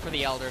to wait for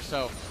the Elder.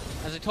 So,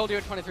 as I told you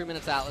at 23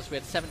 minutes Atlas, we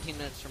had 17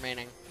 minutes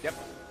remaining. Yep.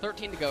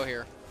 13 to go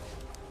here.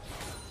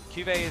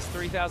 CuVee is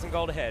 3,000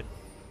 gold ahead.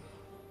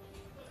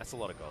 That's a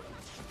lot of gold.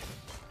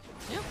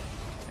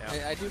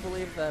 Yeah. I do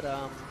believe that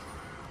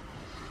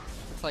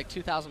it's like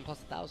 2,000 plus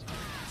 1,000.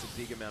 It's a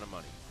big amount of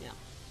money. Yeah.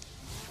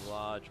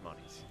 Large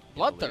monies.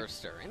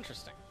 Bloodthirster,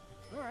 interesting.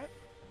 All right.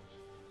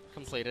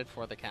 Completed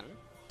for the Kennen.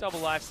 Double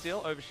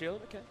lifesteal,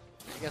 overshield, okay.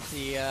 I guess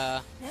he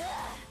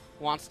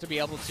wants to be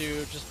able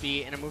to just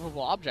be an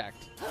immovable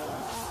object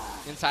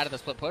inside of the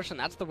split push, and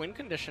that's the win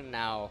condition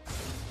now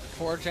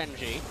for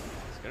Gen.G. He's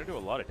going to do a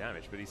lot of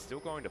damage, but he's still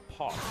going to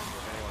pop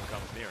if anyone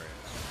comes near him.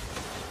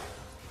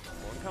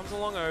 One comes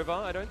along over.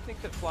 I don't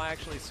think that Fly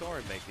actually saw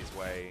him make his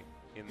way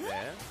in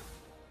there.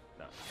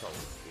 No, Control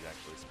did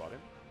actually spot him.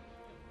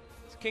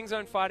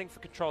 Kingzone fighting for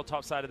control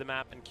top side of the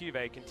map, and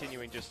CuVee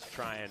continuing just to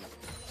try and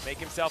make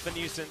himself a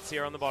nuisance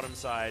here on the bottom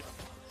side.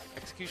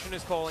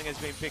 Executioner's Calling has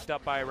been picked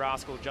up by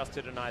Rascal just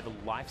to deny the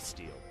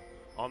lifesteal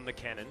on the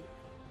Kennen.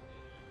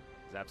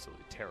 It's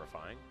absolutely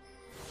terrifying.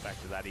 The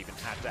fact that that even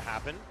had to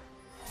happen.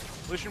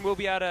 Lucian will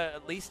be able to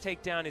at least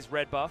take down his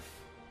red buff.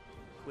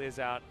 Clears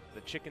out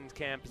the chicken's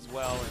camp as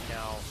well, and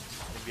now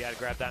going to be able to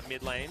grab that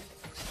mid lane.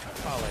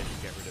 Parlay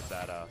to get rid of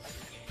that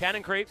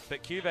cannon creep,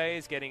 but CuVee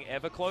is getting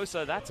ever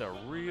closer. That's a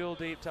real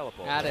deep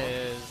teleport. That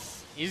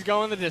is. He's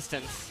going the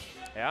distance.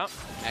 Yeah.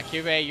 Yeah,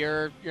 CuVee,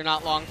 you're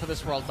not long for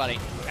this world, buddy.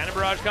 Cannon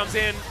Barrage comes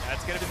in.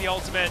 That's going to be the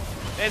ultimate.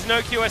 There's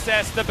no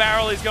QSS. The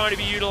barrel is going to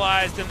be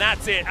utilized, and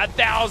that's it.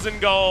 1,000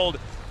 gold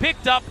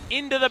picked up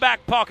into the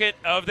back pocket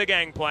of the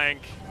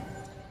Gangplank.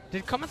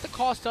 Did come at the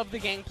cost of the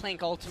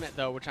Gangplank ultimate,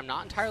 though, which I'm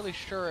not entirely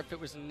sure if it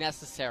was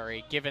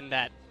necessary, given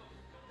that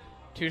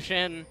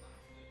TusiN...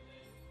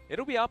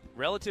 It'll be up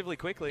relatively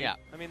quickly. Yeah.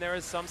 I mean, there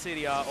is some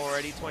CDR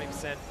already,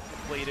 20%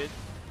 completed.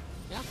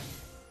 Yeah.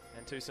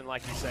 And TusiN,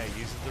 like you say,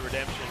 uses the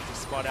redemption to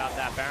spot out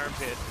that Baron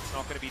pit. It's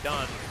not going to be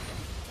done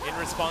in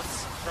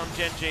response from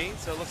Gen.G.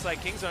 So it looks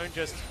like Kingzone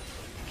just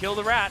kill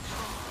the rat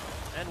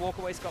and walk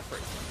away scot-free.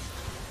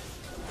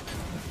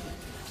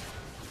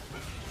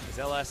 As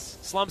LS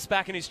slumps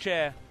back in his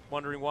chair,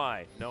 wondering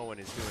why no one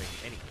is doing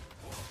anything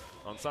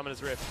on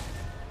Summoner's Rift.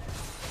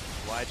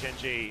 Why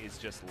Gen.G is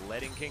just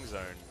letting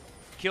Kingzone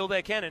kill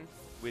their Kennen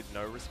with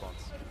no response.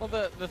 Well,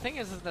 the thing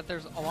is that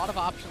there's a lot of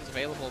options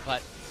available,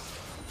 but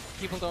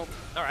people don't...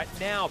 All right,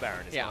 now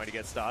Baron is going to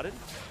get started.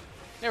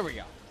 There we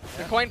go.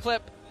 The coin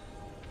flip.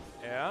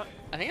 Yeah.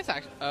 I think it's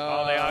actually...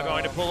 Oh, they are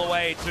going to pull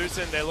away.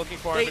 TusiN, they're looking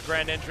for him. The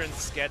Grand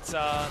Entrance gets the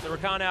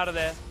Rakan out of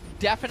there.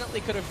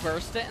 Definitely could have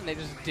burst it, and they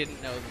just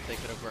didn't know that they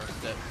could have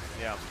burst it.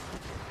 Yeah.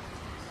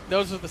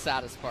 Those are the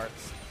saddest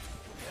parts.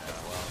 Yeah,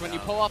 well, when you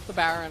pull off the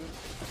Baron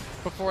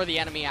before the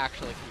enemy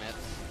actually commits.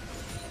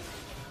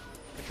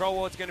 Control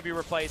Ward's going to be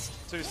replaced.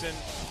 TusiN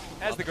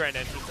has the Grand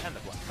Entrance and the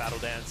Black Battle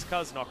Dance.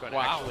 Cuzz not going to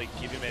actually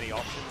give him any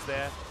options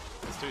there.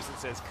 As TusiN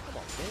says, come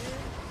on, man.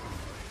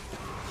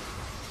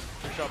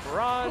 Two-shot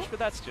barrage, but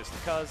that's just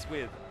Cuzz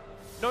with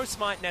no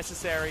smite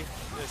necessary.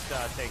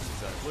 Just takes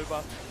his blue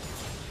buff.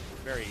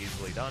 Very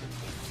easily done.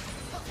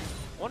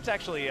 I want to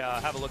actually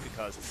have a look at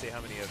Cuzz and see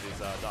how many of his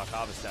Dark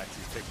Harvest stacks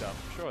he's picked up.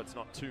 I'm sure it's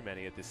not too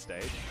many at this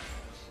stage.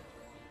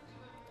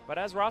 But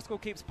as Rascal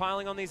keeps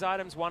piling on these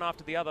items one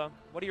after the other,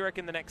 what do you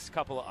reckon the next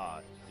couple are?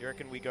 You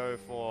reckon we go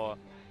for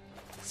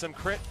some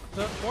crit?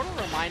 The Mortal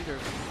Reminder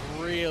is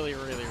really,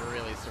 really,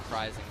 really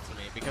surprising to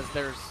me because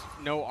there's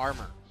no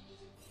armor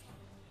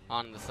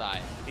on the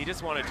side. He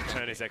just wanted to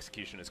turn his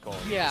executioner's call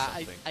into Yeah,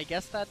 something. I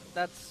guess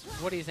that's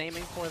what he's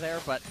aiming for there,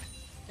 but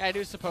I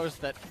do suppose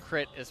that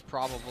crit is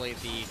probably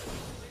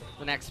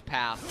the next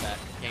path that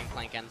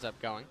Gangplank ends up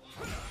going.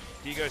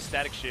 Do you go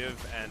Static Shiv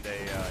and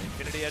a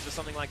Infinity Edge or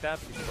something like that?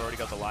 Because you've already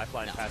got the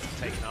Lifeline passive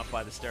taken up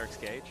by the Sterix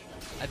Gauge.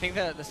 I think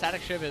the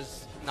Static Shiv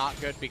is not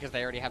good because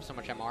they already have so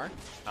much MR.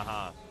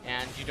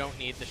 And you don't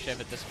need the Shiv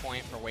at this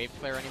point for wave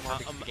clear anymore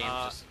because the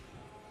game's just...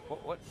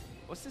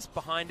 What's this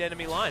behind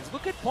enemy lines?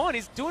 Look at Pon,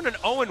 he's doing an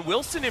Owen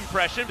Wilson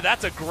impression, but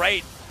that's a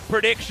great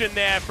prediction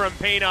there from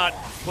Peanut.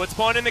 Puts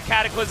Pon in the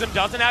Cataclysm,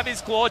 doesn't have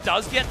his claw,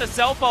 does get the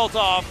self-ult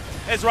off.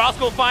 As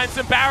Rascal finds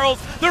some barrels,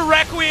 the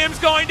Requiem's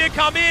going to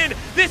come in.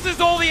 This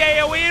is all the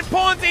AoE, and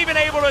Pawn's even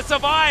able to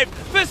survive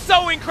for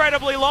so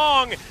incredibly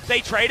long. They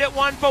trade it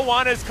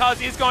 1-for-1 as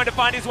Cuzz is going to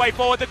find his way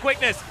forward. The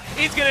quickness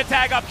is going to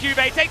tag up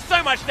CuVee, takes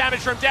so much damage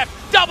from Deft,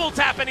 double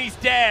tap and he's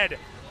dead.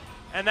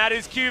 And that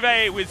is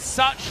CuVee with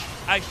such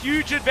a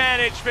huge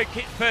advantage for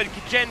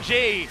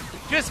Gen.G,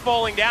 just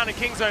falling down and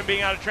Kingzone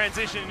being able to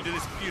transition into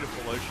this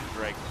beautiful Ocean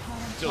Drake.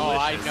 Delicious. Oh,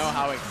 I know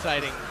how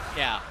exciting.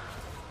 Yeah,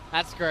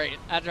 that's great.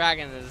 That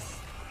dragon is...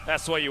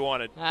 That's what you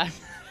wanted.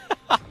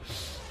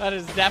 That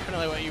is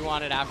definitely what you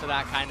wanted after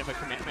that kind of a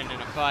commitment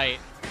in a fight.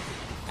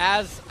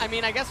 I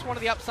mean, I guess one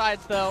of the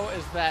upsides, though,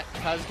 is that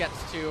Cuzz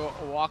gets to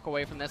walk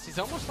away from this. He's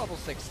almost level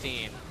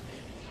 16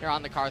 here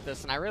on the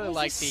Karthus, and I really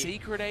like the...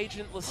 Secret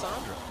Agent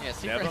Lissandra. Yeah,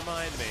 Secret... Never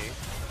mind me.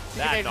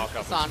 Secret Agent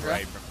knockup Lissandra. was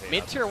great from Peanut.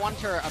 Mid-tier 1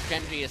 tier of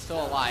Gen.G is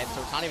still alive,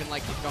 so it's not even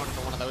like he's going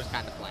for one of those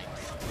kind of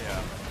flanks.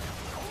 Yeah.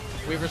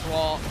 Weaver's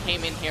Wall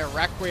came in here,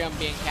 Requiem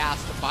being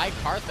cast by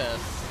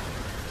Karthus.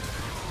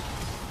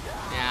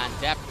 And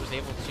Deft was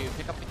able to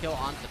pick up the kill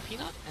onto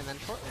Peanut, and then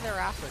shortly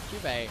thereafter,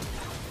 CuVee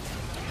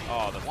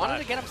wanted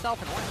to get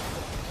himself an orange.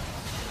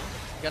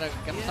 Gotta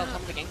get himself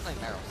some of the Gangplank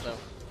barrels, so.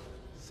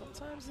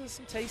 Sometimes there's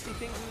some tasty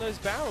things in those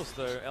barrels,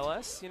 though,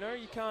 LS. You know,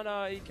 you can't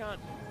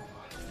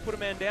put a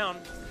man down.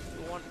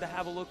 You want to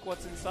have a look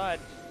what's inside.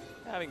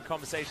 Having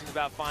conversations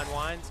about fine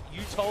wines.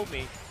 You told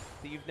me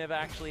that you've never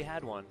actually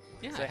had one.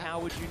 Yeah, so how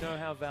would you know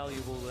how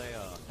valuable they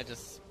are?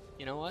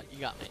 You know what? You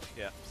got me.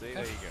 Yeah, see,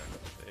 there you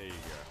go. There you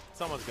go.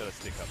 Someone's got to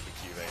stick up for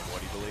CuVee and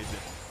what he believes in.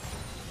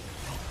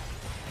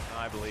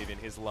 I believe in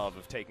his love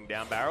of taking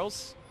down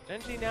barrels.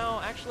 Gen.G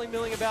now actually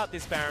milling about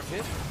this Baron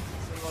pit,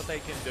 seeing what they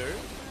can do.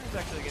 He's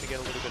actually going to get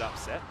a little bit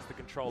upset. The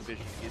control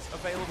vision is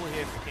available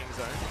here for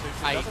Kingzone.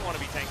 TusiN doesn't want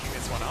to be tanking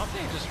this one up.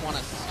 They just want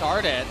to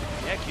start it.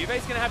 Yeah,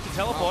 CuVee's going to have to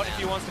teleport if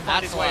he wants to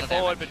find his way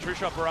forward, but True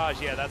Shot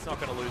Barrage, yeah, that's not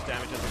going to lose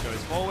damage as it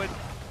goes forward.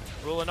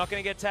 Ruler not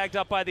going to get tagged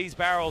up by these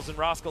barrels, and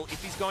Rascal,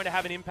 if he's going to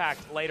have an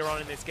impact later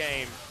on in this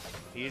game,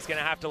 he's going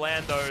to have to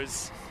land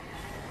those.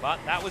 But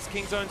that was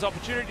Kingzone's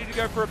opportunity to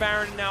go for a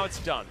Baron, and now it's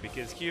done,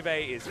 because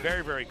CuVee is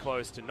very, very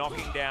close to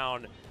knocking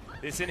down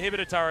this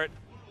inhibitor turret.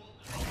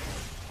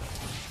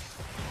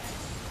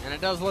 And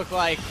it does look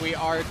like we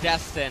are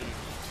destined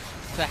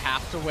to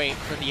have to wait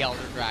for the Elder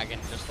Dragon,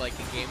 just like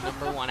in game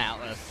number 1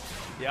 Atlas.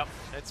 Yep,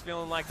 it's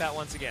feeling like that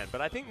once again.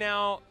 But I think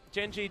now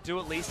Gen.G do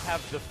at least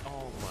have the...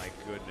 Oh my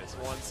goodness,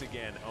 once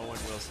again, Owen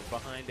Wilson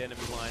behind enemy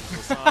lines,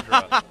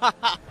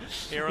 Lissandra.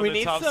 Here on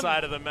the top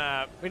side of the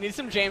map. We need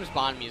some James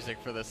Bond music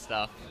for this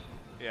stuff.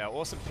 Yeah,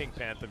 or some Pink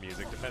Panther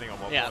music, depending on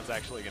what one's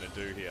actually going to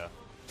do here.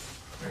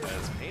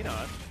 There's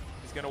Peanut.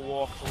 He's going to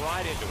walk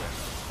right into it.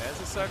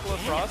 There's a Circle of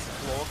Frost.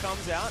 Claw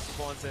comes out.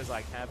 Vaughn says,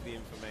 I have the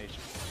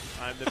information.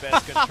 I'm the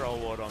best control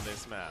ward on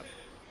this map.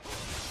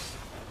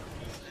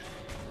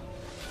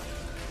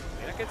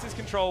 Peanut gets his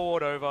control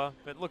ward over,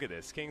 but look at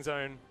this.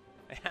 Kingzone,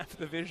 they have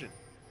the vision.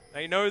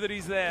 They know that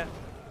he's there.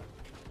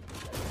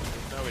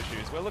 No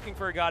issues. We're looking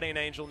for a Guardian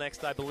Angel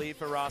next, I believe,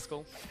 for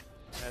Rascal.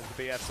 As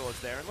the BF sword's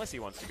there, unless he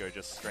wants to go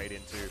just straight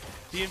into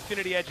the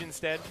Infinity Edge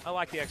instead. I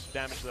like the extra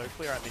damage, though.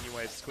 Clear out minion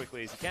waves as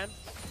quickly as you can.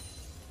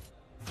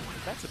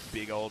 That's a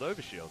big old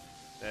overshield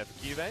there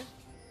for CuVee.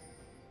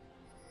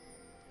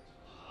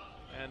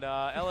 And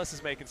LS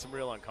is making some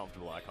real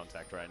uncomfortable eye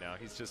contact right now.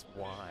 He's just,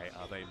 why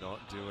are they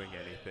not doing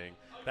anything?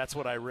 That's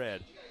what I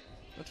read.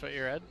 That's what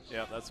you read?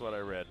 Yeah, that's what I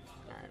read.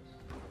 All right.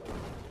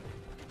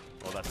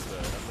 Well, that's the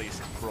at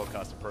least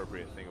broadcast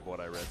appropriate thing of what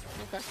I read.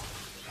 Okay.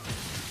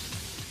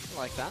 I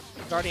like that.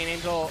 Guardian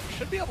Angel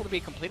should be able to be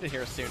completed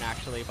here soon,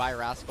 actually, by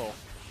Rascal.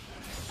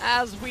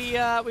 As we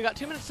got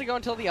 2 minutes to go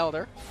until the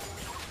Elder.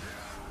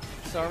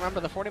 So remember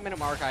the 40-minute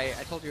mark. I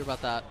told you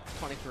about that.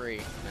 23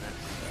 minutes.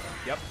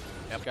 Yep.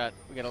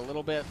 We got a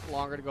little bit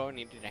longer to go. We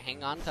need you to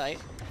hang on tight.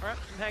 All right,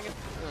 I'm hanging.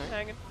 I'm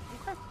hanging.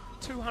 Okay.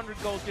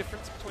 200 gold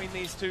difference between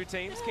these two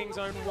teams.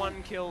 Kingzone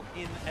 1 kill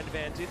in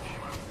advantage.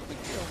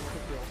 Big deal.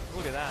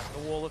 Look at that. The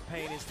wall of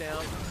pain is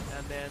down,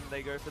 and then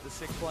they go for the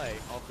sick play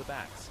of the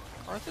backs.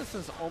 Karthus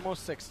is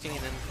almost 16,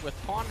 and with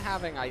Pawn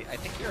having, I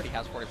think he already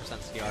has 40%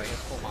 CR. He has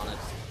full mana.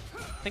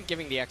 I think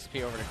giving the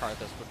XP over to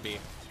Karthus would be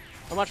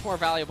a much more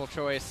valuable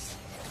choice.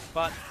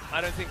 But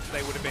I don't think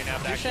they would have been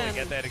able to actually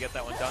get there to get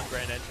that one done.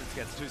 Grand Entrance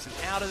gets TusiN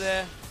out of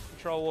there.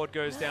 Control ward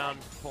goes down.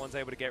 Pawn's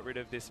able to get rid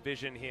of this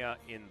vision here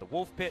in the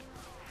Wolf Pit.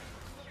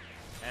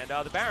 And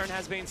the Baron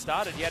has been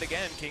started yet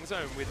again.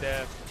 Kingzone with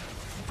their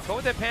Caught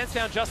with their pants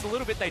down just a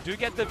little bit. They do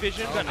get the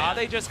vision, but are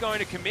they just going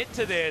to commit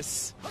to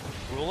this?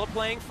 Ruler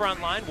playing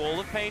frontline. Wall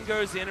of Pain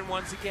goes in, and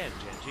once again,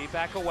 Gen.G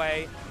back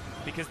away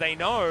because they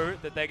know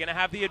that they're going to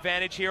have the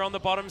advantage here on the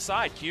bottom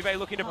side. CuVee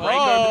looking to break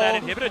open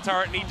that inhibitor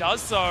turret, and he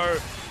does so.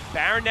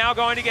 Baron now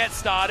going to get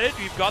started.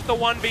 You've got the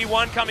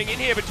 1v1 coming in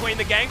here between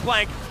the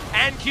Gangplank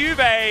and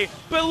CuVee.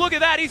 But look at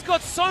that, he's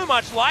got so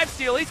much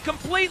lifesteal. He's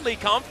completely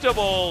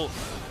comfortable.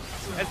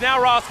 As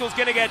now Rascal's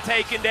going to get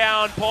taken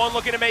down. Pawn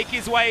looking to make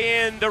his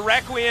way in. The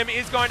Requiem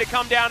is going to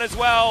come down as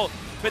well.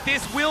 But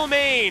this will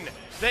mean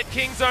that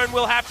Kingzone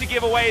will have to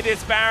give away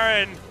this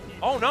Baron.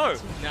 Oh no.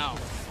 No.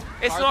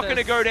 It's not going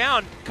to go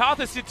down.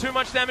 Karthus did too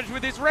much damage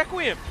with his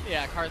Requiem.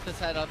 Yeah, Karthus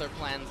had other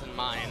plans in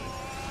mind.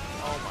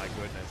 Oh my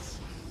goodness.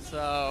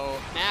 So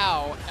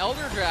now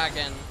Elder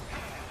Dragon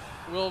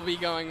will be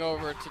going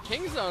over to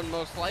Kingzone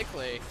most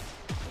likely.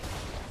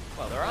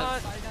 Well, there are.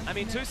 I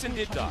mean, TusiN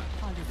did die.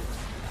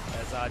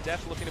 As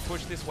Deft looking to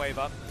push this wave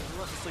up.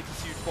 Relentlessly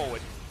pursued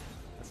forward.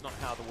 That's not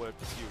how the word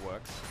pursue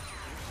works.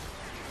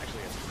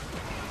 Actually, yes.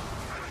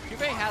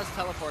 CuVee has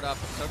teleport up,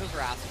 so does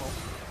Rascal.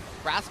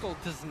 Rascal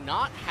does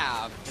not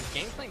have his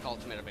Gangplank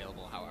ultimate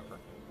available, however.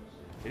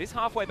 It is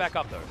halfway back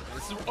up, though.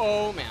 This is,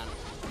 oh, man.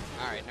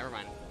 All right, never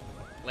mind.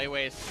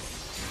 Layways.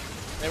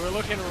 They were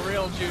looking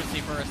real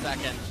juicy for a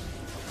second.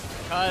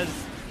 Cuzz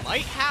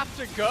might have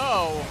to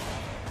go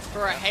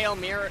for a Hail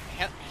Mary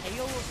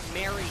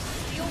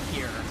steal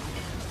here.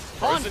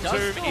 Frozen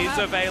Tomb is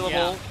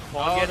available.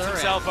 Pawn gets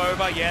himself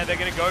over. Yeah, they're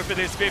going to go for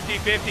this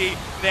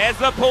 50-50. There's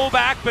the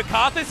pullback, but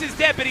Karthus is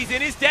dead, but he's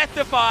in his death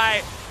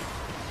defy.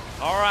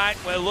 All right,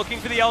 we're looking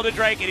for the Elder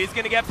Drake. It is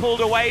going to get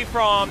pulled away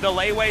from. The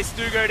layways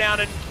do go down,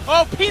 and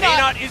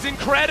Peanut is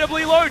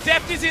incredibly low.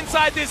 Deft is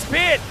inside this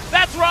pit.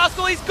 That's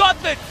Rascal. He's got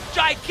the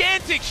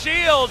gigantic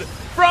shield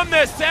from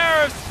the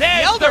Seraphs.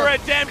 There's the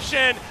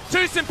redemption.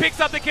 TusiN picks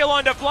up the kill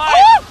on to fly.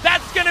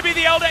 That's going to be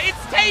the Elder.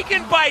 It's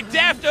taken by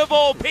Deft of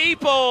all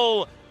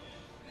people.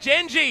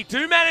 Gen.G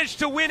do manage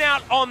to win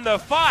out on the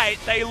fight.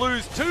 They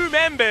lose 2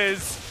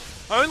 members.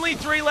 Only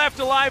 3 left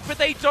alive, but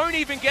they don't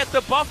even get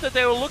the buff that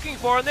they were looking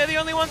for, and they're the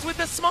only ones with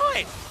the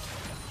smite.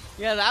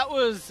 Yeah, that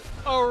was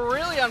a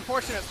really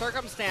unfortunate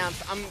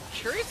circumstance. I'm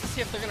curious to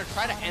see if they're going to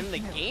try to end the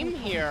game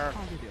here.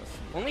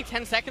 Only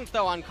 10 seconds,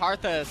 though, on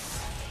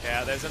Karthus.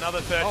 Yeah, there's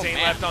another 13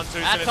 left on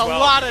TusiN as well. That's a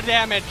lot of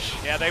damage.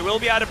 Yeah, they will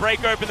be able to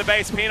break open the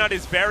base. Peanut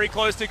is very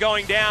close to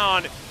going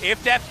down.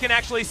 If Deft can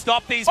actually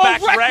stop these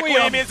backs,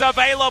 Requiem is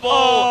available.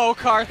 Oh,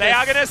 Karthus. They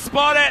are going to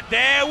spot it.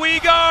 There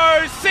we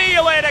go. See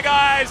you later,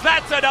 guys.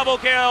 That's a double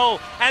kill.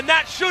 And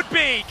that should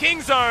be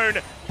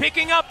Kingzone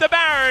picking up the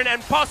Baron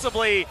and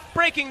possibly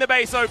breaking the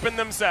base open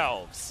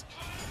themselves.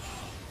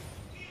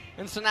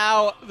 And so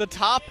now the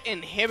top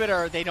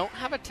inhibitor, they don't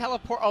have a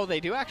teleport. Oh, they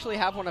do actually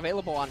have one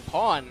available on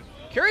Pawn.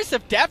 Curious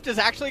if Deft is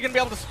actually going to be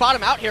able to spot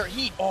him out here.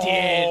 He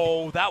did.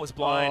 Oh, that was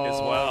blind as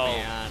well.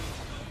 Man.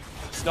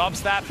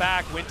 Stops that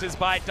back. Winter's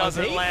Bite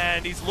doesn't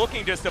land. He's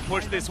looking just to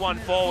push this one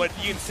forward.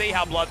 You can see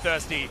how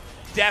bloodthirsty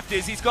Deft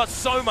is. He's got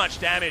so much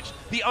damage.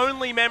 The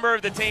only member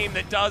of the team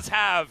that does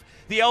have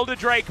the Elder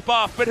Drake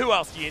buff, but who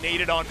else do you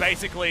need it on,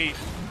 basically?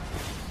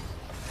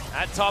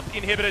 That top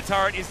inhibitor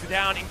turret is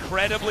down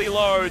incredibly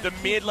low. The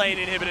mid lane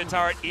inhibitor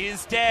turret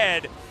is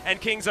dead.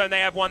 And Kingzone, they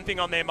have one thing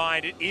on their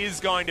mind. It is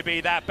going to be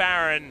that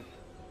Baron.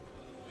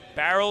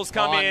 Barrels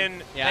come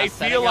in. Yeah, they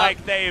feel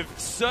like they've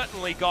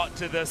certainly got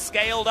to the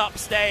scaled up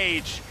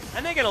stage.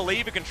 And they're going to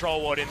leave a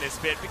control ward in this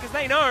bit because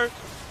they know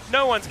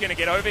no one's going to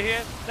get over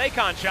here. They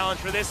can't challenge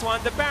for this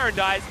one. The Baron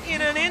dies in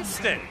an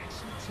instant.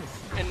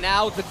 And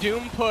now the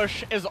Doom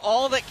push is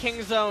all that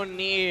Kingzone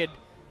need,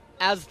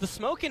 as the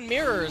smoke and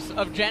mirrors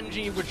of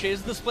Gen.G, which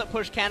is the split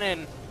push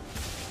Kennen,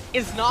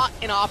 is not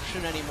an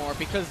option anymore,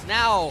 because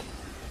now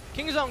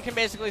Kingzone can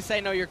basically say,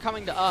 no, you're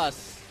coming to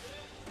us,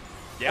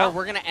 or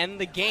we're going to end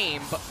the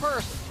game. But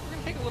first, we're going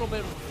to take a little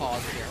bit of a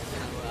pause here.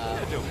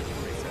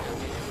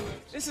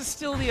 This is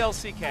still the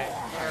LCK,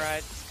 all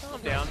right?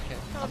 Calm down.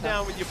 Calm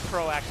down with your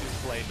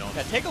proactive play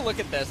nonsense. Yeah, take a look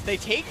at this. They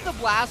take the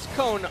Blast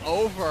Cone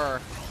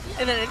over,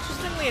 and then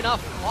interestingly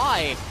enough,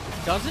 Fly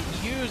doesn't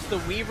use the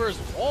Weaver's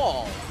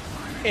Wall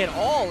at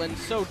all, and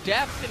so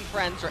Deft and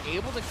friends are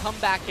able to come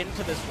back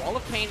into this. Wall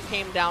of Pain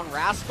came down.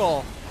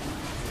 Rascal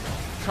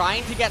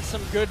trying to get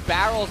some good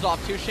barrels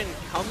off. TusiN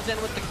comes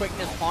in with the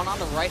quickness. Pawn on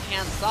the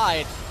right-hand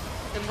side.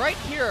 And right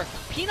here,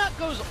 Peanut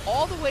goes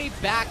all the way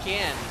back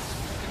in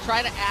to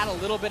try to add a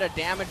little bit of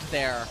damage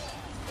there.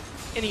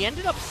 And he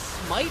ended up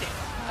smiting,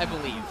 I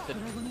believe, the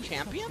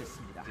champion?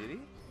 Did he?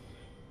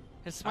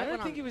 His smite I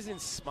don't think he was in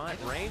smite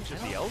range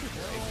of the Elder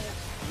Drake.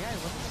 Yeah,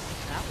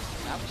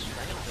 that was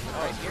strange.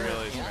 That was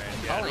really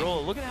strange. Yeah,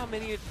 look at how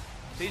many of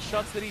these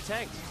shots that he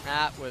tanked.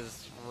 That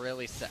was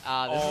really sad.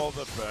 All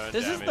the burn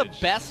This damage. is the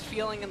best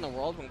feeling in the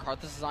world when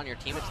Karthus is on your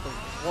team. It's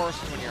the worst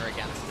when you're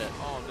against it.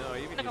 Oh no,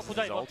 even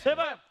his ult.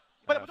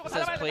 It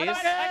says please.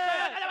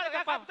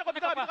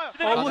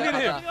 Oh, look at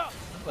him.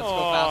 Let's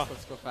go fast,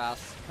 let's go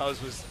fast.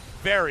 Cuzz was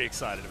very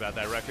excited about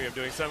that Requiem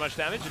doing so much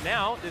damage, and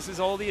now this is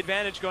all the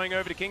advantage going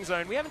over to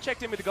Kingzone. We haven't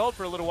checked in with the gold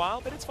for a little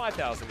while, but it's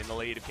 5,000 in the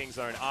lead of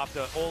Kingzone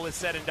after all is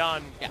said and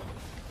done. Yeah.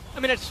 I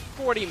mean, it's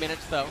 40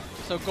 minutes, though,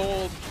 so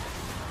gold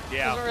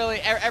doesn't really...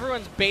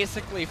 Everyone's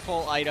basically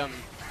full item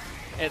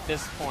at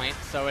this point,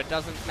 so it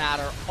doesn't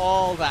matter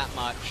all that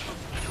much.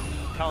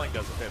 Culling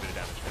does a fair bit of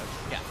damage,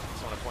 guys. Yeah.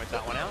 Just want to point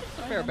that one out.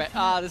 A fair bit.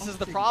 This is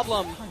the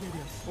problem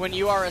when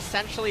you are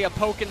essentially a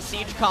poke and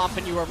siege comp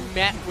and you are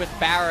met with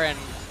Baron.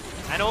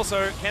 And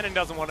also, Kennen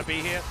doesn't want to be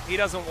here. He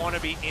doesn't want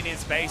to be in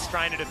his base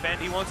trying to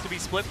defend. He wants to be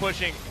split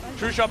pushing.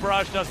 True Shot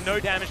Barrage does no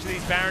damage to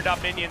these Baroned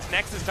up minions.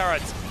 Nexus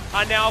turrets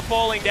are now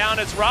falling down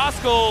as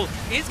Rascal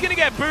is going to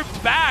get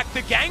booped back.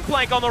 The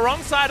Gangplank on the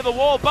wrong side of the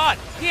wall, but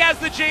he has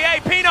the GA.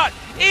 Peanut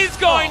is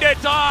going to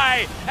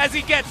die as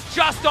he gets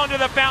just onto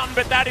the fountain,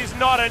 but that is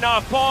not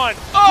enough. Pawn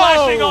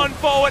flashing on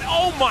forward.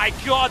 Oh my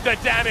god, the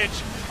damage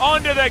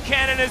onto the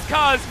cannon as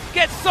Cuzz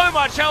gets so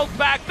much health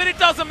back, but it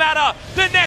doesn't matter. The